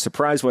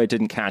 Surprised why it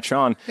didn't catch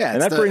on. Yeah,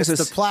 and that brings us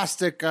the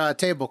plastic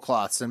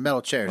tablecloths and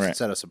metal chairs that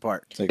set us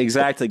apart.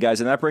 Exactly, guys.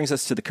 And that brings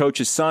us to the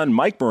coach's son,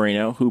 Mike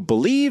Moreno, who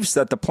believes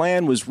that the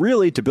plan was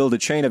really to build a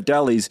chain of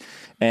delis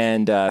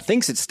and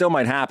thinks it still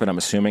might happen, I'm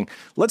assuming.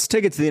 Let's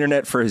take it to the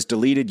internet for his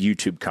deleted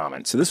YouTube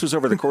comment. So this was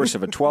over the course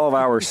of a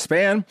 12-hour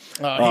span.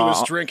 He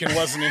was drinking,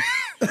 wasn't he?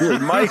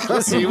 Mike,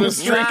 listen, he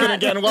was drinking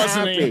again,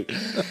 wasn't he?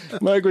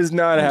 Mike was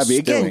not happy.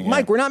 Again,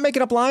 Mike, we're not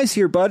making up lies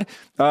here, bud.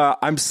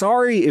 I'm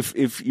sorry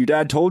if your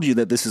dad told you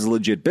that this is a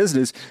legit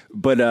business,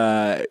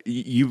 but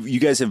you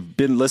guys have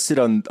been listed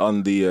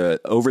on the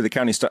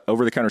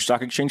over-the-counter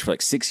stock exchange for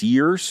like 6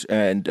 years,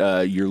 and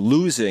you're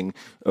losing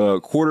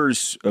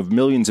quarters of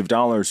millions of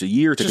dollars a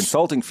year to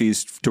consulting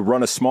fees to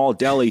run a small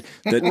deli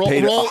that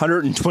paid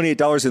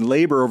 $128 in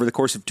labor over the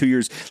course of 2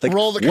 years. Like,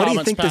 roll the what comments, do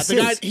you think Pat. this the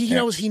guy,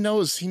 is? he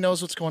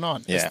knows what's going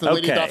on. Yeah. The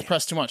lady doth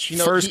press too much.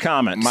 First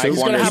comment. Mike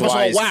wonders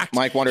why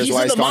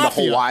he's gone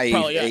to Hawaii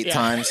Probably, 8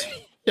 times.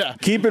 Yeah.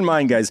 Keep in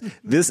mind, guys,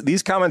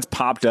 these comments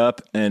popped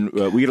up, and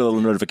we get a little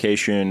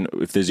notification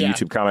if there's a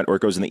YouTube comment or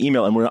it goes in the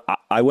email. And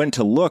I went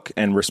to look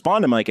and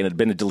respond to Mike, and it had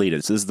been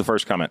deleted. So this is the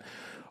first comment.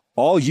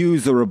 All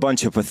yous are a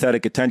bunch of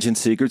pathetic attention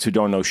seekers who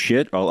don't know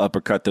shit. I'll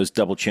uppercut those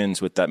double chins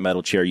with that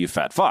metal chair, you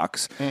fat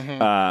fucks.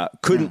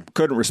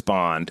 Couldn't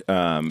respond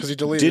because he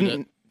deleted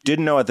it.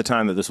 Didn't know at the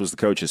time that this was the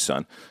coach's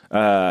son.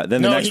 Then the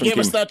next he gave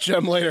us that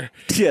gem later.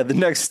 Yeah, the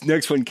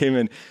next one came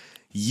in.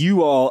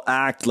 You all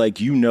act like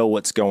you know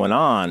what's going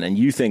on, and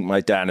you think my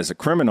dad is a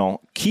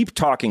criminal. Keep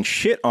talking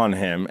shit on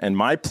him and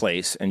my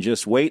place, and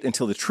just wait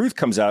until the truth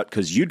comes out,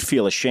 because you'd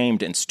feel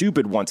ashamed and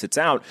stupid once it's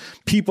out.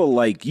 People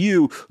like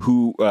you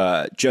who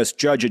just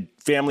judge a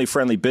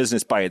family-friendly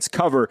business by its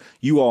cover,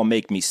 you all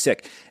make me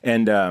sick.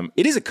 And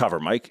it is a cover,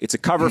 Mike. It's a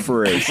cover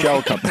for a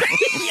shell company.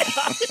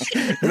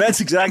 And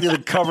that's exactly the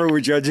cover we're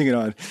judging it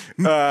on.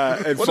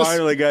 And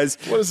finally, guys.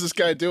 What is this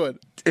guy doing?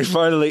 And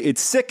finally, it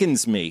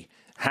sickens me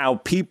how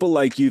people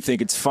like you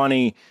think it's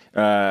funny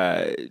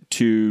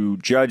to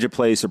judge a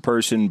place or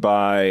person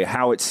by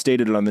how it's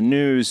stated on the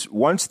news.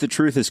 Once the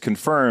truth is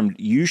confirmed,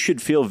 you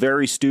should feel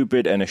very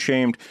stupid and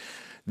ashamed.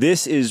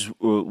 This is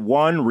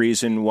one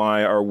reason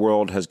why our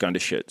world has gone to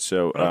shit.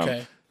 So,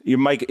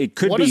 Mike, it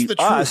could be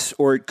us,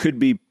 or it could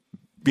be,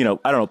 I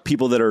don't know,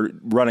 people that are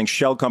running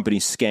shell company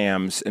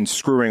scams and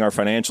screwing our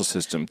financial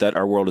system, that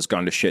our world has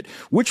gone to shit.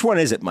 Which one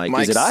is it, Mike?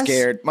 Mike's is it us?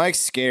 Scared. Mike's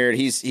scared.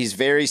 He's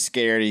very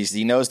scared.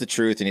 He knows the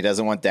truth, and he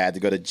doesn't want dad to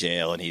go to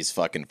jail, and he's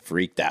fucking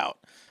freaked out.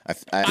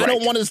 I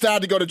don't want his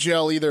dad to go to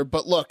jail either,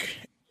 but look,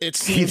 it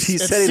seems he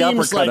said he'd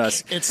uppercut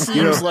us. It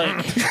seems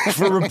like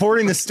for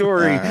reporting the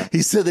story,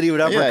 he said that he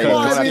would uppercut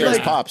us. Well, his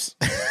pops.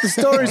 The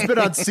story's been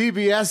on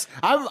CBS.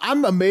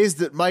 I'm amazed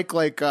that Mike,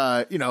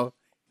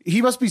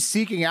 he must be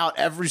seeking out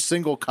every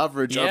single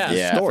coverage of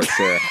the story. For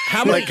sure.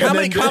 How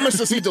many comments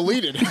has he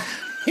deleted?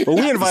 Well,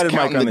 we invited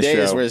Mike on the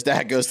days show where his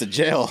dad goes to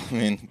jail. I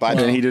mean,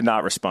 and he did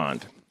not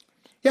respond.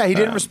 Yeah, he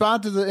didn't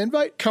respond to the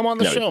invite. Come on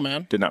the show,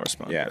 man. Did not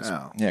respond.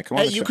 Yeah, come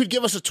on. Hey, you could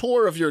give us a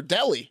tour of your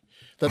deli.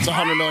 That's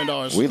 $100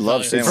 million. We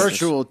love sandwiches.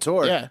 Virtual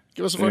tour. Yeah,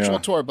 give us a virtual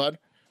tour, bud.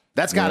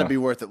 That's got to be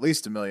worth at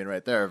least $1 million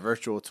right there. A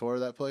virtual tour of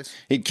that place.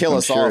 He'd kill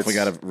us all if we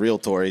got a real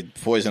tour. He'd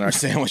poison our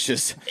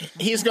sandwiches.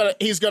 He's gonna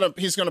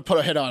put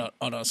a hit on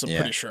us. I'm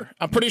pretty sure.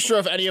 I'm pretty sure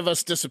if any of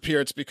us disappear,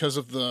 it's because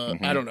of the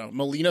I don't know,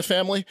 Molina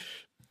family.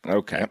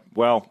 Okay.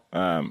 Well,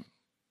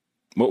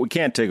 what we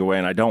can't take away,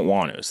 and I don't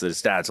want to, is that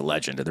his dad's a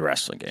legend of the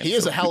wrestling game. He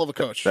is a hell of a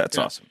coach. That's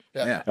awesome.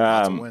 Yeah.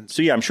 Lots of wins.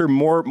 So yeah, I'm sure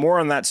more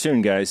on that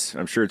soon, guys.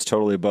 I'm sure it's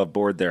totally above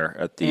board there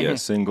at the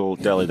single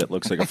deli that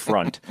looks like a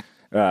front.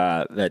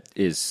 That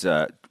is,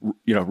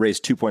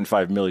 raised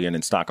 $2.5 million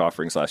in stock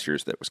offerings last year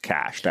that was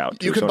cashed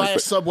out. You could buy a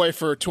Subway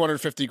for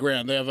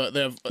 $250,000.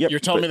 They have.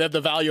 You're telling me they have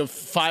the value of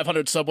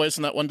 500 Subways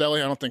in that one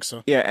deli? I don't think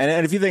so. Yeah,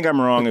 and if you think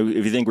I'm wrong,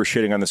 if you think we're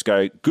shitting on this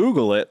guy,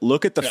 Google it.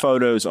 Look at the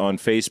photos on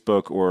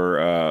Facebook,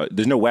 or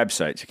there's no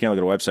website, so you can't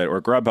look at a website,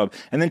 or Grubhub,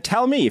 and then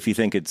tell me if you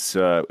think it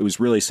was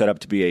really set up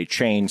to be a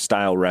chain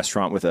style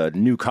restaurant with a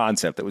new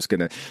concept that was going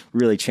to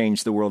really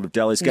change the world of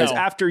delis. Guys,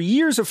 after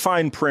years of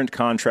fine print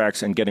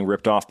contracts and getting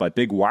ripped off by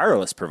big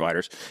wireless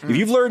providers, if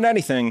you've learned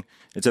anything,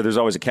 it's that there's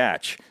always a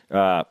catch,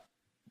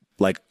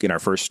 like in our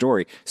first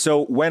story.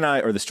 So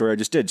the story I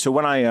just did. So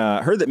when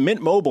I heard that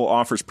Mint Mobile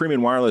offers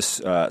premium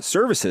wireless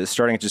services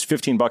starting at just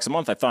 $15 a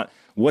month, I thought,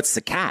 what's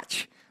the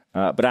catch?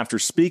 But after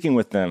speaking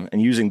with them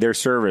and using their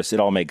service, it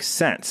all makes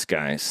sense,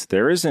 guys.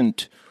 There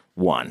isn't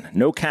one.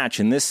 No catch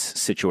in this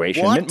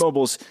situation. What? Mint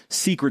Mobile's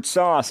secret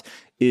sauce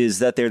is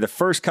that they're the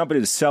first company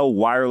to sell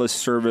wireless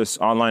service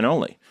online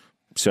only.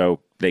 So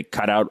They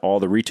cut out all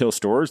the retail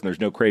stores, and there's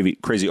no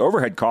crazy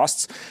overhead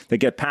costs that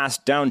get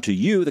passed down to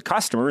you, the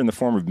customer, in the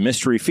form of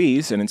mystery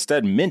fees. And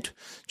instead, Mint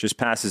just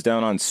passes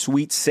down on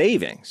sweet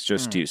savings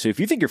just to you. So if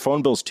you think your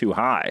phone bill's too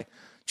high,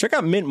 check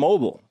out Mint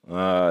Mobile.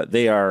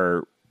 They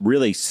are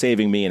really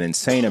saving me an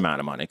insane amount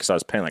of money because I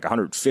was paying like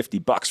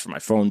 $150 for my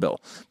phone bill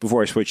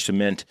before I switched to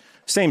Mint.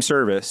 Same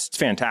service. It's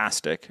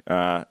fantastic.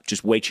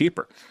 Just way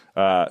cheaper.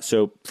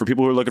 So for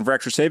people who are looking for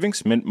extra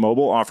savings, Mint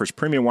Mobile offers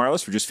premium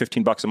wireless for just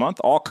 $15 a month.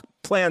 All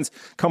plans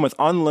come with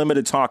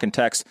unlimited talk and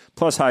text,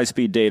 plus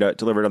high-speed data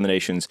delivered on the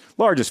nation's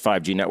largest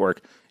 5G network.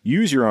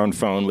 Use your own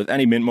phone with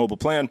any Mint Mobile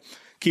plan.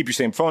 Keep your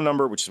same phone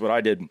number, which is what I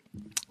did,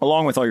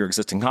 along with all your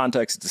existing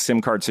contacts. It's a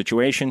SIM card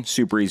situation,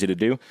 super easy to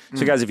do.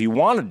 So guys, if you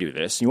want to do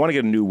this, you want to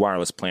get a new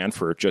wireless plan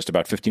for just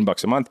about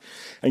 $15 a month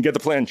and get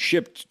the plan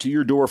shipped to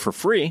your door for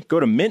free,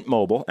 go to Mint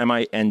Mobile,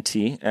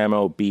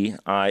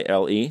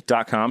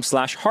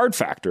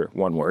 mintmobile.com/hardfactor,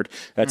 one word.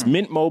 That's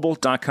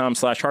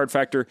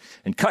mintmobile.com/hardfactor,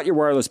 and cut your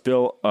wireless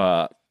bill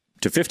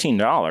to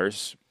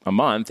 $15 a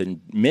month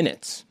in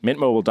minutes.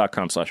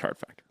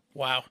 mintmobile.com/hardfactor.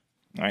 Wow.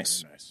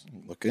 Nice.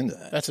 Look into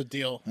that. That's a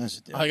deal.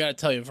 I got to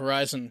tell you,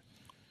 Verizon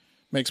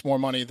makes more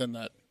money than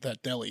that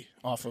Deli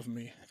off of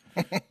me.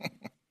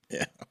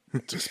 Yeah.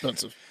 It's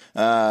expensive.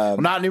 Well,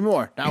 not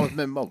anymore. Not with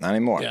Mint Mobile. Not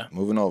anymore. Yeah.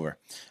 Moving over.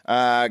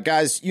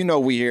 Guys,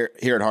 we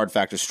here at Hard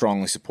Factor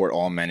strongly support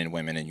all men and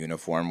women in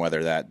uniform,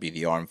 whether that be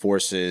the armed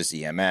forces,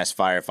 EMS,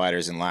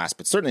 firefighters, and last,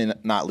 but certainly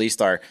not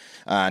least our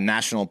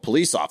national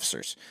police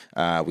officers.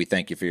 We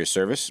thank you for your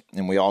service.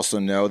 And we also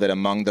know that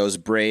among those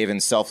brave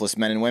and selfless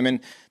men and women,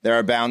 there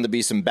are bound to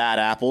be some bad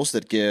apples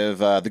that give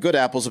the good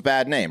apples a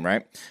bad name,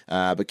 right?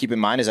 But keep in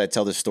mind, as I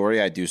tell this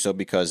story, I do so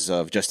because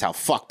of just how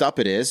fucked up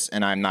it is,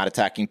 and I'm not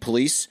attacking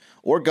police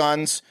or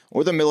guns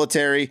or the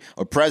military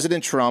or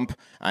President Trump.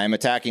 I am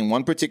attacking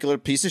one particular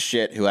piece of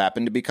shit who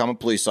happened to become a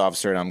police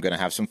officer, and I'm going to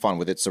have some fun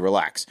with it, so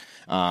relax.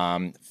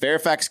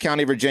 Fairfax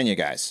County, Virginia,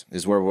 guys,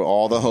 is where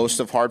all the hosts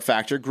of Hard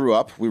Factor grew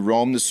up. We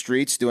roam the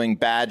streets doing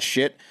bad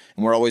shit,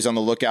 and we're always on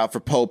the lookout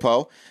for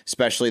Popo,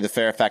 especially the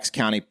Fairfax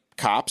County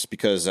cops,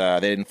 because they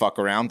didn't fuck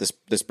around.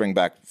 This bring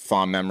back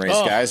fond memories,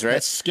 guys, right?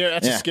 That's scary.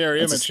 That's a scary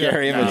image. It's a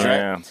scary image, right?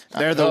 Yeah.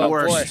 They're the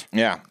worst. Boy.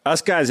 Yeah.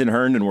 Us guys in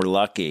Herndon were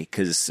lucky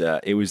because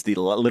it was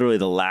literally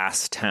the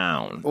last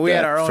town. Well, we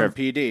had our own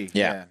PD.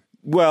 Yeah.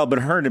 Well, but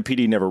Herndon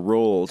PD never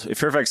rolled. If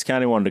Fairfax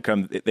County wanted to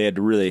come, they had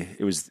to really.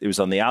 It was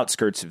on the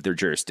outskirts of their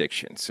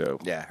jurisdiction. So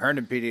yeah,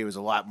 Herndon PD was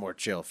a lot more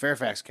chill.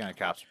 Fairfax County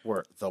cops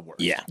were the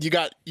worst. Yeah, you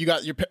got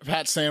your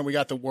Pat saying we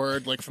got the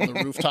word like from the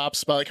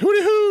rooftops, but like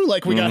hooty hoo,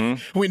 like we got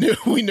we knew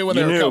when they were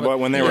coming. But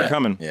when they were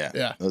coming,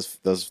 yeah.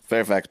 Those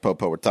Fairfax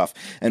Popo were tough.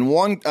 And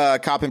one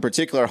cop in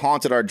particular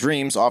haunted our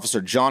dreams. Officer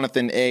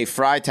Jonathan A.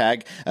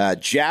 Freitag,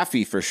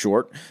 Jaffe for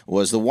short,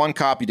 was the one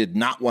cop you did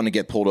not want to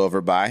get pulled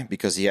over by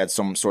because he had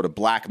some sort of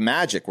black magic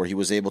where he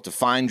was able to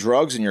find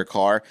drugs in your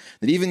car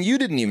that even you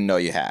didn't even know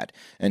you had.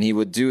 And he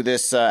would do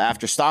this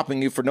after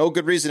stopping you for no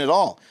good reason at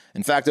all.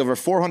 In fact, over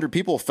 400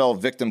 people fell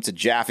victim to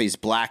Jaffe's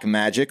black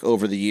magic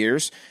over the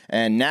years.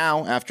 And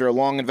now, after a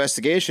long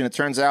investigation, it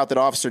turns out that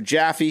Officer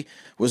Jaffe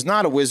was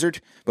not a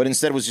wizard, but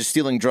instead was just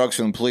stealing drugs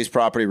from the police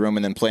property room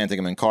and then planting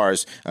them in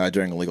cars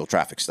during illegal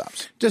traffic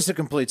stops. Just a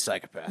complete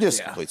psychopath.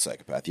 Complete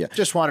psychopath, yeah.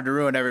 Just wanted to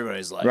ruin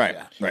everybody's life. Right,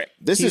 yeah. right.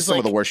 This is some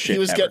of the worst shit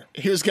ever.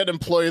 He was getting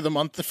Employee of the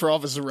Month for all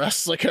of his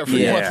arrests, like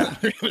every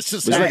month. It was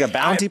just like a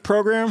bounty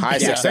program? High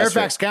success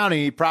Fairfax rate.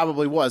 County, he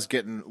probably was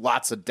getting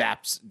lots of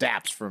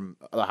daps from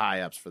the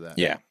high-ups for that.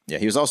 Yeah,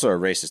 he was also a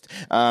racist.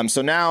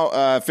 So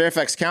now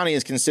Fairfax County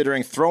is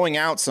considering throwing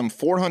out some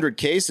 400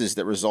 cases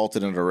that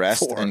resulted in an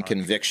arrest and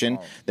conviction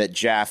that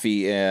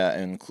Jaffe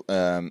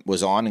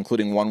was on,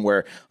 including one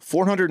where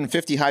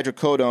 450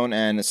 hydrocodone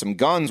and some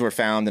guns were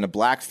found in a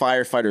black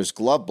firefighter's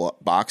glove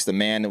box. The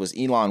man, it was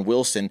Elon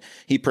Wilson.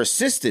 He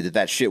persisted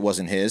that shit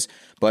wasn't his,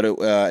 but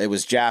it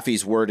was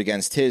Jaffe's word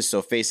against his,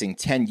 so facing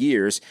 10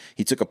 years,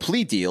 he took a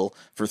plea deal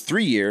for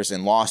 3 years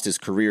and lost his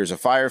career as a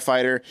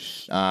firefighter.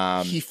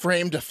 He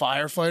framed a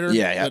firefighter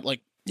that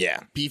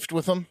beefed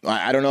with him.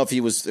 I don't know if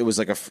he was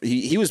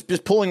he was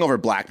just pulling over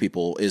black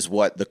people is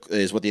what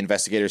the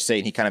investigators say,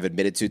 and he kind of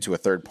admitted to a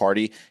third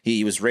party.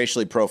 He was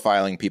racially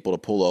profiling people to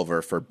pull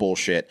over for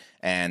bullshit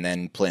and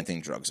then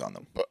planting drugs on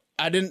them.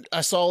 I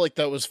saw like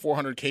that was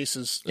 400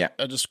 cases. Yeah.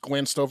 I just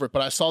glanced over it,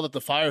 but I saw that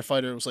the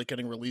firefighter was like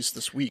getting released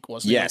this week,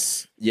 wasn't he?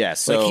 Yes.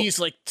 So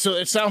so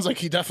it sounds like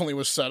he definitely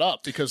was set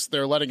up because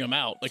they're letting him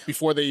out like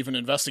before they even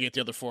investigate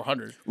the other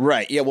 400.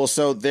 Right. Yeah. Well,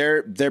 so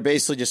they're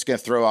basically just going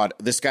to throw out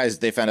this guy's.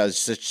 They found out is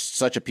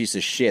such a piece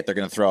of shit. They're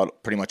going to throw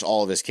out pretty much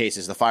all of his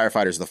cases. The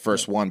firefighter's the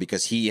first one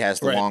because he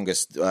has the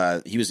longest.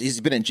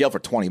 He's been in jail for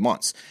 20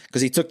 months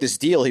because he took this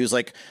deal. He was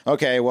like,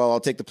 okay, well, I'll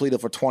take the plea deal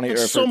for 20 or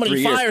for so many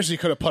 3 years. fires he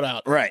could have put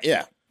out. Right.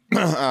 Yeah.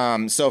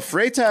 So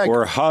Freytag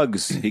or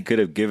hugs he could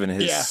have given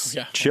his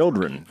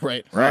children.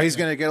 Right. Well, he's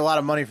going to get a lot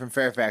of money from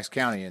Fairfax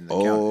County in the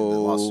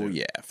lawsuit.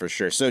 Yeah, for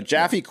sure. So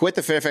Jaffe quit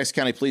the Fairfax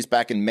County Police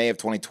back in May of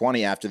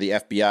 2020 after the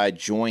FBI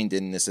joined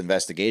in this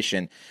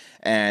investigation.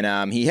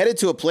 And he headed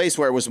to a place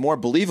where it was more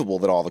believable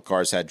that all the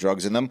cars had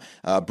drugs in them,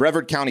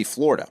 Brevard County,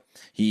 Florida.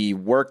 He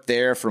worked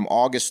there from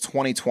August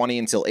 2020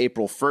 until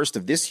April 1st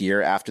of this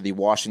year after the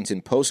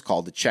Washington Post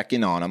called to check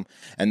in on him.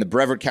 And the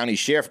Brevard County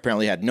Sheriff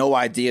apparently had no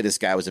idea this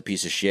guy was a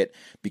piece of shit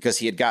because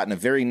he had gotten a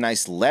very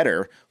nice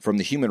letter from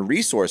the Human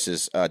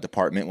Resources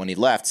Department when he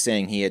left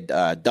saying he had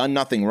done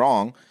nothing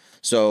wrong.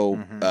 So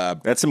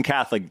that's some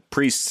Catholic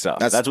priest stuff.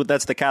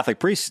 That's the Catholic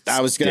priest.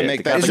 I was going to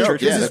make that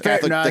joke. Yeah, the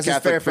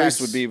Catholic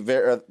priest would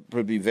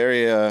be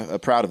very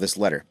proud of this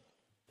letter.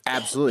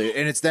 Absolutely,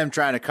 and it's them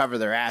trying to cover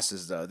their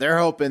asses though. They're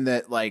hoping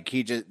that like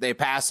they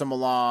pass him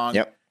along,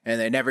 and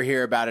they never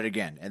hear about it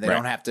again, and they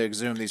don't have to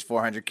exhume these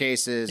 400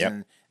 cases,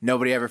 and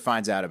nobody ever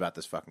finds out about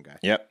this fucking guy.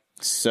 Yep.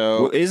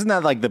 So isn't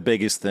that like the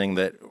biggest thing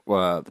that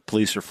the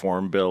police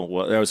reform bill?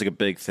 That was like a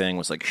big thing.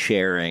 Was like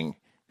sharing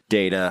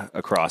data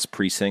across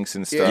precincts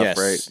and stuff,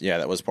 right? Yeah,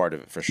 that was part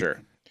of it for sure.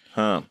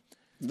 Huh.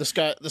 This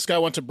guy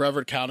went to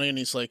Brevard County, and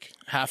he's like,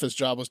 half his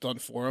job was done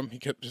for him.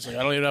 He's like,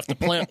 I don't even have to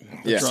plant.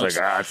 It's like,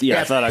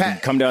 I thought I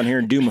could come down here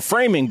and do my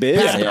framing,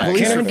 bitch. I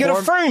can't even get a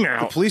frame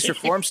out. The police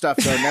reform stuff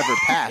though never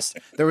passed.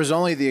 There was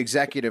only the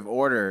executive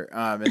order,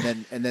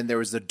 and then there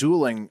was the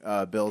dueling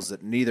bills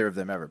that neither of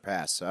them ever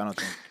passed. So I don't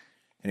think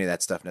any of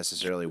that stuff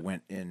necessarily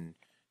went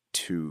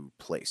into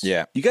place.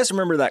 Yeah. You guys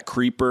remember that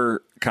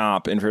creeper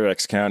cop in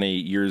Fairfax County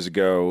years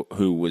ago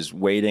who was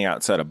waiting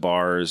outside of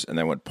bars and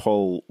then would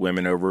pull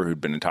women over who'd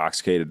been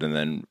intoxicated and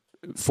then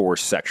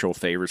force sexual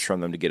favors from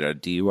them to get a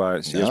DUI? You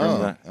guys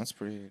remember that? That's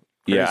pretty crazy.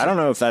 Yeah, I don't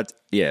know if that's...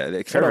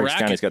 Yeah, Fairfax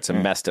County's got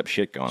some messed up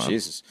shit going on.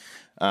 Jesus.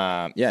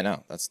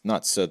 No, that's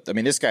nuts. So, I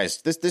mean, this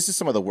is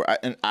some of the work.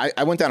 And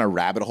I went down a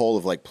rabbit hole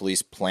of like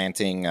police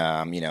planting,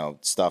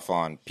 stuff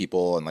on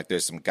people. And like,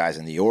 there's some guys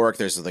in New York.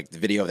 There's like the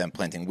video of them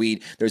planting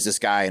weed. There's this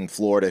guy in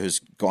Florida who's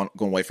going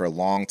away for a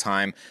long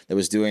time that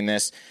was doing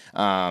this.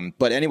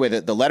 But anyway,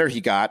 the letter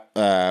he got,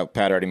 Pat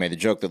already made the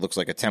joke that looks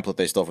like a template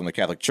they stole from the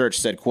Catholic Church,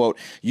 said, quote,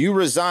 "You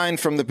resigned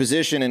from the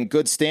position in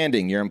good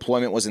standing. Your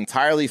employment was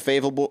entirely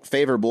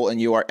favorable and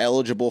you are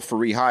eligible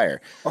for rehire."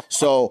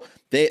 So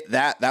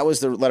that was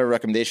the letter of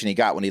recommendation he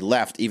got when he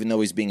left, even though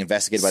he's being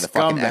investigated by the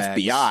fucking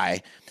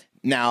FBI.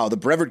 Now, the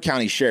Brevard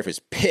County Sheriff is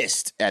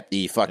pissed at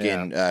the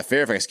fucking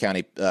Fairfax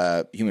County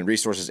Human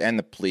Resources and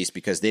the police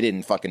because they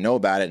didn't fucking know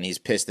about it, and he's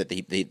pissed that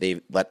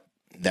they let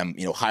them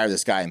hire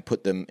this guy and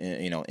put them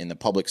in the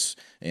public's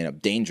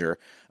danger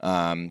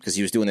because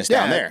he was doing this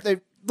down there.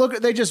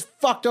 They just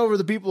fucked over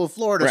the people of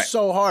Florida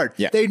so hard.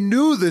 Yeah. They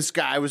knew this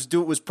guy was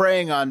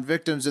preying on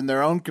victims in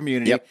their own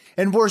community,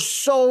 and were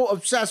so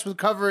obsessed with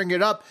covering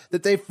it up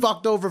that they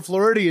fucked over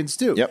Floridians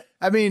too. Yep.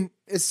 I mean,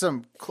 it's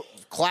some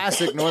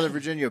classic Northern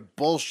Virginia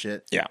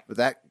bullshit. Yeah. But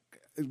that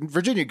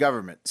Virginia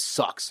government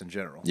sucks in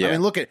general. Yeah. I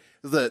mean, look at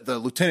the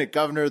lieutenant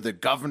governor, the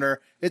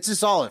governor. It's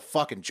just all a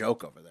fucking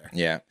joke over there.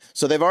 Yeah.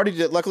 So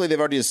luckily they've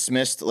already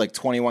dismissed like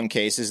 21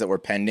 cases that were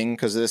pending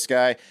because of this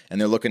guy, and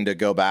they're looking to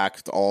go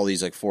back to all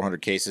these like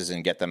 400 cases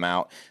and get them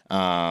out.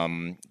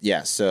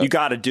 So you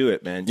got to do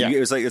it, man. Yeah.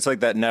 It's like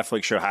that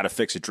Netflix show How to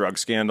Fix a Drug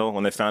Scandal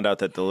when they found out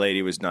that the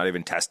lady was not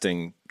even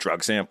testing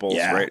drug samples.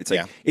 Yeah. Right? It's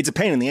like it's a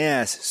pain in the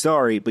ass.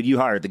 Sorry, but you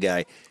hired the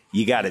guy.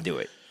 You got to do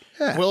it.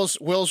 Yeah.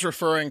 Will's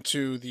referring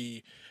to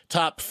the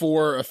top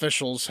 4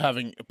 officials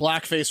having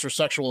blackface or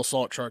sexual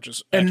assault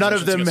charges, and none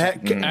of them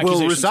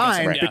will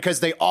resign because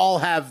they all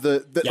have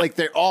like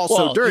they're all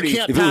so dirty. You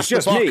can't if it was pass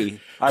just the buck, me,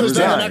 because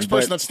then the next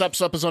person that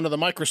steps up is under the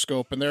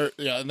microscope, and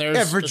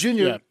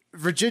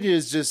Virginia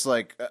is just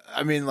like,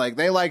 I mean, like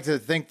they like to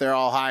think they're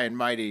all high and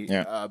mighty,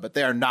 but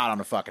they are not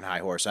on a fucking high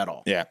horse at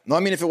all. Yeah. No, I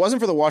mean, if it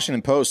wasn't for the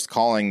Washington Post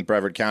calling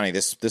Brevard County,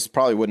 this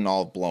probably wouldn't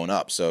all have blown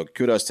up. So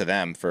kudos to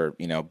them for,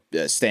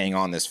 staying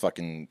on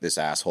this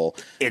asshole.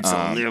 It's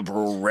a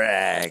liberal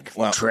rag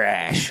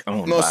trash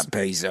owned by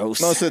Bezos.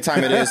 Most of the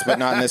time it is, but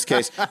not in this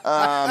case.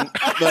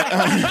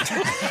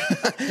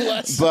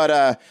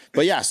 But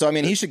yeah, so I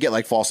mean, he should get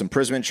like false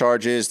imprisonment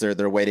charges.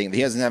 They're waiting.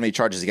 He doesn't have any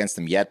charges against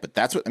them yet, but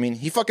that's what, I mean,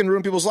 he fucking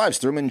ruined people's lives,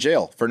 threw him in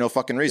jail for no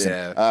fucking reason.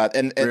 Yeah.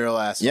 And real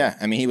asshole. Yeah,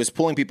 I mean, he was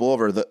pulling people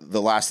over.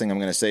 The last thing I'm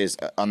going to say is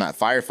on that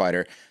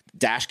firefighter,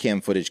 dash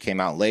cam footage came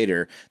out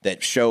later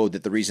that showed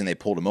that the reason they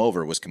pulled him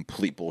over was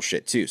complete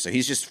bullshit too. So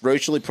he's just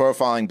racially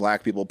profiling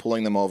black people,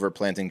 pulling them over,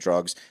 planting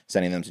drugs,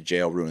 sending them to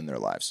jail, ruining their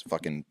lives.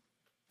 Fucking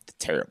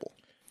terrible.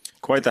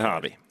 Quite the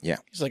hobby. Yeah.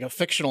 He's like a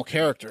fictional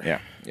character.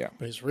 Yeah.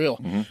 But he's real.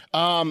 Mm-hmm.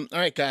 All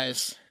right,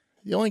 guys.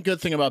 The only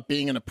good thing about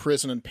being in a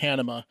prison in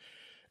Panama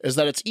is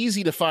that it's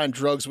easy to find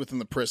drugs within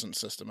the prison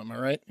system. Am I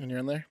right when you're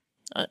in there?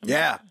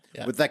 Yeah.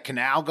 With that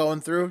canal going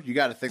through, you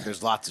got to think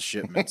there's lots of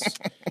shipments.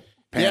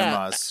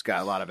 Panama's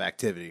got a lot of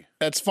activity.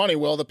 That's funny,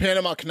 Will. The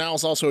Panama Canal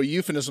is also a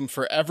euphemism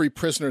for every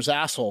prisoner's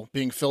asshole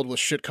being filled with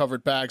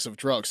shit-covered bags of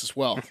drugs as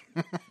well.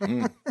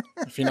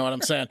 If you know what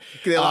I'm saying.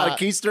 A lot of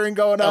keystering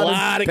going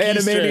on in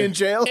Panamanian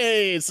jail.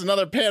 Hey, it's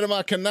another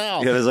Panama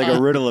Canal. Yeah, there's like a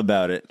riddle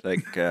about it.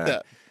 Like,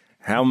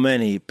 how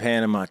many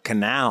Panama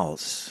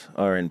canals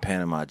are in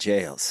Panama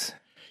jails?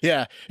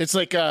 Yeah, it's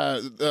like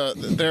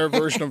their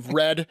version of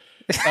Red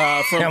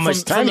from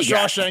the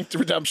Shawshank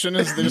Redemption.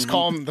 Is they just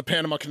call them the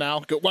Panama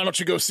Canal. Why don't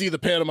you go see the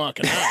Panama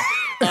Canal?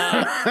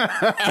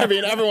 I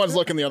mean, everyone's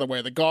looking the other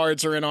way. The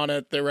guards are in on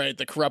it. They're right.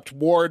 The corrupt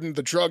warden,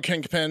 the drug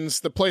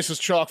kingpins. The place is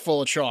chock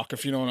full of chalk,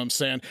 if you know what I'm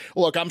saying.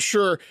 Look, I'm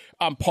sure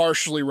I'm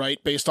partially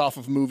right based off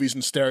of movies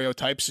and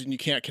stereotypes, and you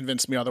can't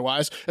convince me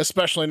otherwise,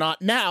 especially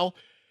not now,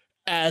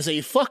 as a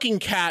fucking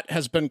cat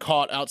has been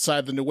caught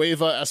outside the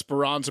Nueva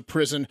Esperanza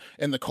prison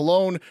in the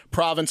Colón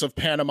province of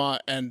Panama,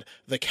 and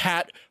the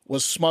cat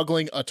was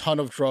smuggling a ton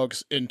of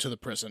drugs into the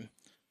prison.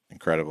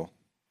 Incredible.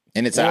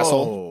 In its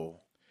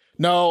asshole?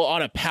 No,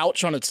 on a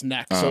pouch on its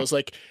neck. So it was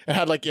like, it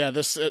had like, it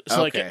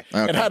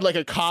had like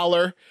a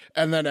collar,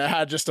 and then it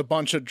had just a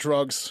bunch of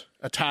drugs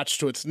attached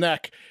to its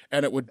neck,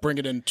 and it would bring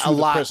it into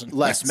the prison.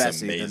 Less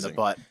messy than the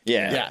butt.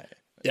 Yeah.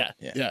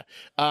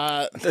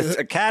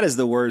 A cat is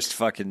the worst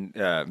fucking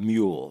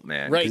mule,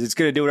 man. Right. Because it's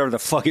going to do whatever the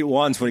fuck it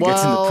wants when it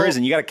gets into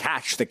prison. You got to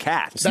catch the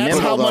cat. That's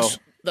how much.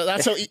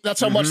 That's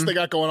how much they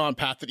got going on,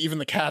 Pat. That even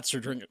the cats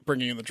are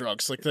bringing in the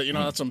drugs. Like that,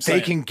 that's what I'm saying.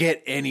 They can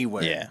get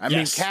anywhere. Yeah. I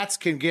mean, cats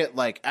can get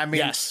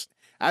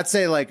I'd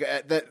say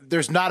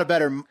there's not a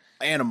better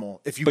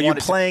animal if you. But you're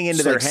playing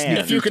into their hands.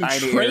 If you can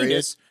train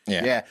it.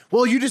 Yeah.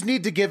 Well, you just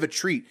need to give a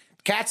treat.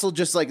 Cats will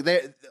just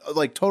they're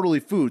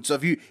totally food. So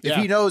if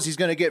he knows he's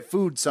going to get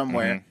food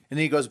somewhere and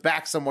he goes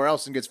back somewhere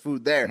else and gets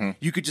food there,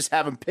 you could just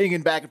have him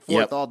pinging back and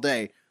forth all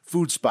day.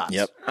 Food spots.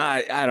 Yep.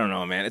 I don't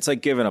know, man. It's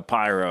like giving a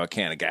pyro a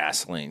can of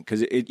gasoline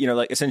because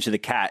essentially the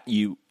cat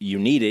you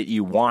need it,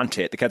 you want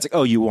it. The cat's like,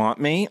 oh, you want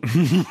me?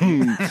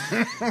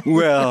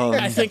 Well,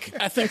 I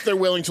think they're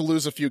willing to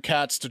lose a few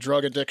cats to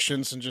drug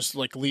addictions and just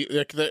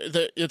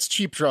it's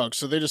cheap drugs,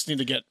 so they just need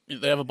to get.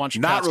 They have a bunch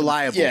of not cats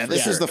reliable. Yeah,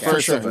 this is the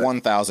first of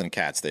 1,000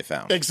 cats they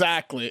found.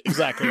 Exactly.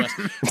 Yes.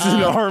 It's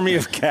an army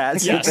of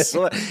cats. Yes.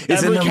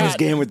 It's a numbers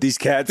game with these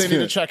cats. They need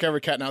to check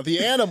every cat now.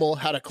 The animal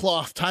had a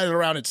cloth tied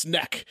around its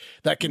neck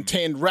that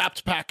contained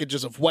wrapped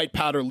packages of white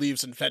powder,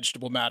 leaves, and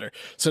vegetable matter,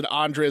 said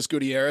Andres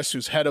Gutierrez,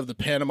 who's head of the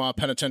Panama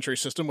Penitentiary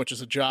System, which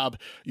is a job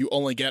you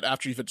only get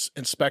after you've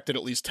inspected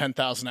at least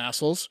 10,000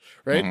 assholes,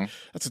 right?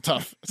 That's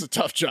a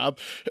tough job.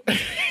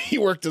 He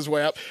worked his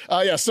way up.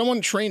 Someone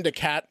trained a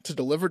cat to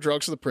deliver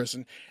drugs to the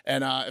prison,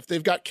 and if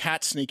they've got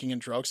cats sneaking in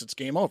drugs, it's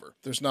game over.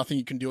 There's nothing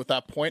you can do at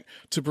that point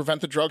to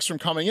prevent the drugs from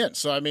coming in.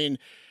 So, I mean,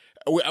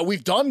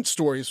 we've done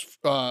stories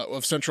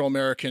of Central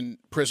American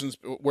prisons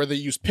where they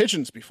used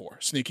pigeons before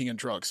sneaking in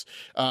drugs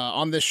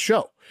on this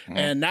show.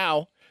 And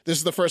now this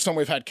is the first time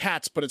we've had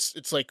cats, but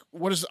it's like,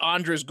 what is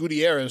Andres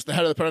Gutierrez, the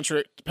head of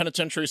the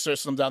penitentiary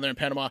system down there in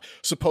Panama,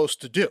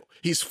 supposed to do?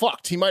 He's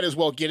fucked. He might as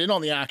well get in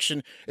on the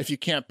action. If you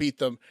can't beat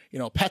them,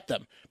 pet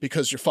them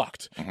because you're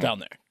fucked down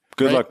there.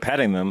 Good luck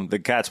petting them. The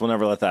cats will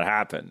never let that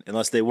happen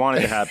unless they want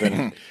it to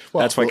happen.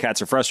 That's why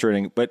cats are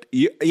frustrating. But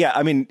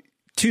I mean,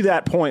 to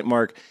that point,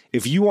 Mark,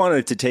 if you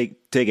wanted to take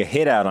a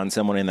hit out on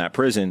someone in that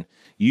prison,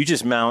 you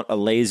just mount a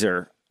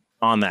laser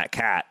on that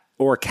cat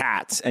or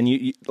cats, and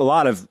a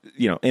lot of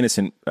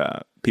innocent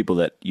people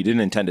that you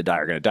didn't intend to die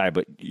are going to die,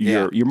 but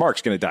your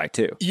mark's going to die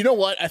too. You know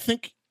what? I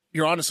think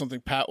you're onto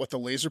something, Pat, with the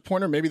laser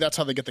pointer. Maybe that's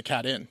how they get the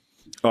cat in.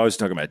 Oh, I was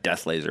talking about a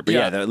death laser,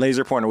 but the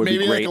laser pointer would be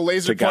great. Maybe like a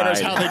laser pointer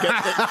is how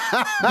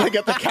they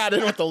get the cat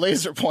in with the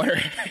laser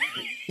pointer.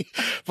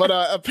 But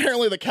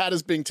apparently the cat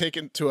is being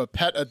taken to a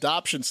pet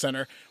adoption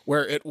center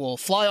where it will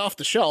fly off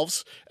the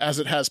shelves as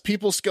it has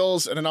people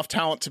skills and enough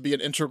talent to be an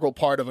integral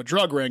part of a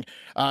drug ring.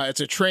 It's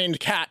a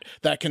trained cat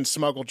that can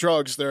smuggle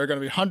drugs. There are going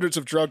to be hundreds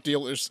of drug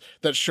dealers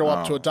that show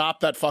up to adopt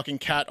that fucking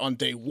cat on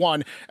day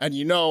one, and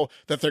you know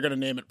that they're going to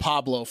name it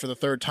Pablo for the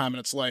third time in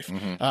its life.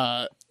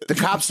 The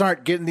cops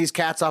aren't getting these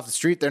cats off the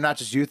street. They're not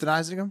just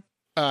euthanizing them?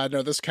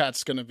 No, this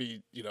cat's going to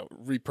be,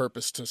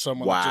 repurposed to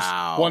someone that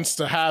just wants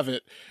to have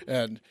it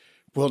and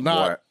will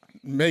not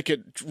make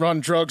it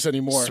run drugs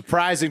anymore.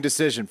 Surprising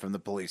decision from the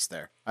police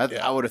there.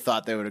 I would have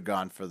thought they would have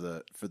gone for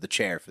the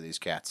chair for these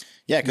cats.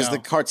 Yeah, because the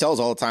cartels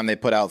all the time, they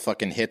put out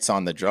fucking hits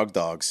on the drug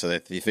dogs, so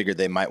that they figured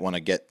they might want to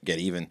get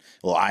even.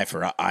 A little eye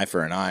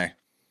for an eye.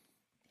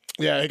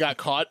 Yeah, it got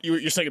caught.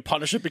 You're saying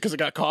punish it because it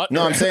got caught?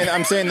 No, I'm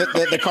saying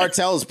that the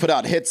cartels put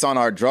out hits on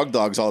our drug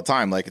dogs all the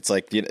time. Like, it's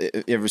like, you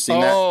ever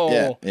seen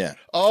that? Yeah.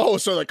 Oh,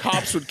 so the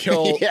cops would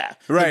kill the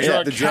drug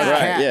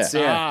cats.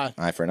 Yeah.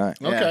 Eye for an eye.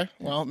 Okay,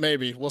 well,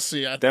 maybe. We'll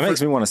see. That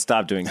makes me want to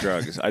stop doing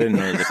drugs. I didn't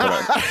know they put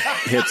out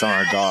hits on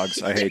our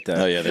dogs. I hate that.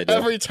 Oh, yeah, they do.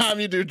 Every time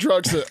you do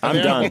drugs, an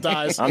animal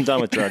dies. I'm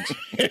done with drugs.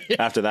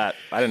 After that,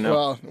 I didn't know.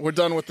 Well, we're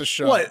done with the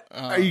show. What?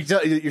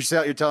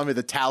 You're telling me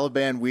the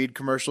Taliban weed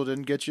commercial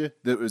didn't get you?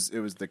 It was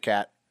the cat.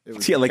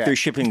 They're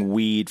shipping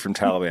weed from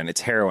Taliban.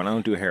 It's heroin. I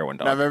don't do heroin,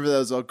 dog. I remember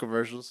those old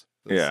commercials.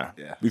 Yeah.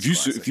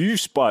 If you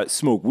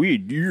smoke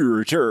weed, you're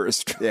a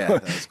terrorist. Yeah,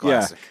 that was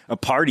classic. A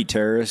party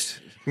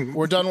terrorist.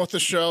 We're done with the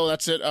show.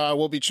 That's it.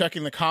 We'll be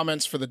checking the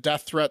comments for the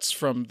death threats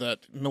from that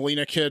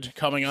Molina kid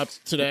coming up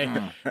today,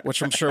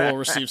 which I'm sure we'll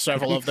receive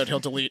several of that he'll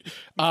delete.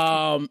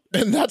 And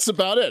that's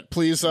about it.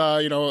 Please,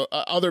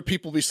 other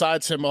people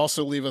besides him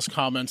also leave us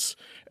comments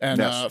and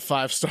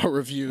 5-star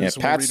reviews.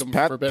 Yeah,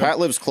 Pat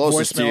lives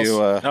closest to you,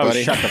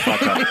 buddy. Shut the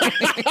fuck up.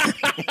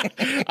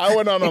 I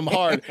went on him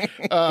hard.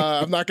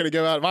 I'm not going to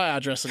give out my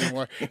address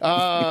anymore.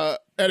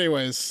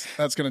 Anyways,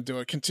 that's going to do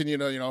it. Continue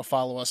to,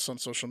 follow us on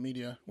social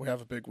media. We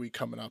have a big week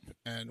coming up,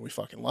 and we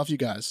fucking love you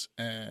guys,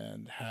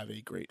 and have a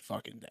great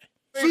fucking day.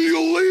 See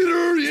you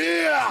later,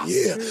 yeah!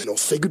 Yeah, no,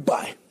 say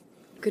goodbye.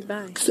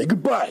 Goodbye. Say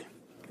goodbye.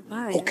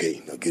 Goodbye.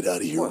 Okay, now get out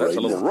of here Well, that's right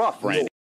a little now. rough, Randy.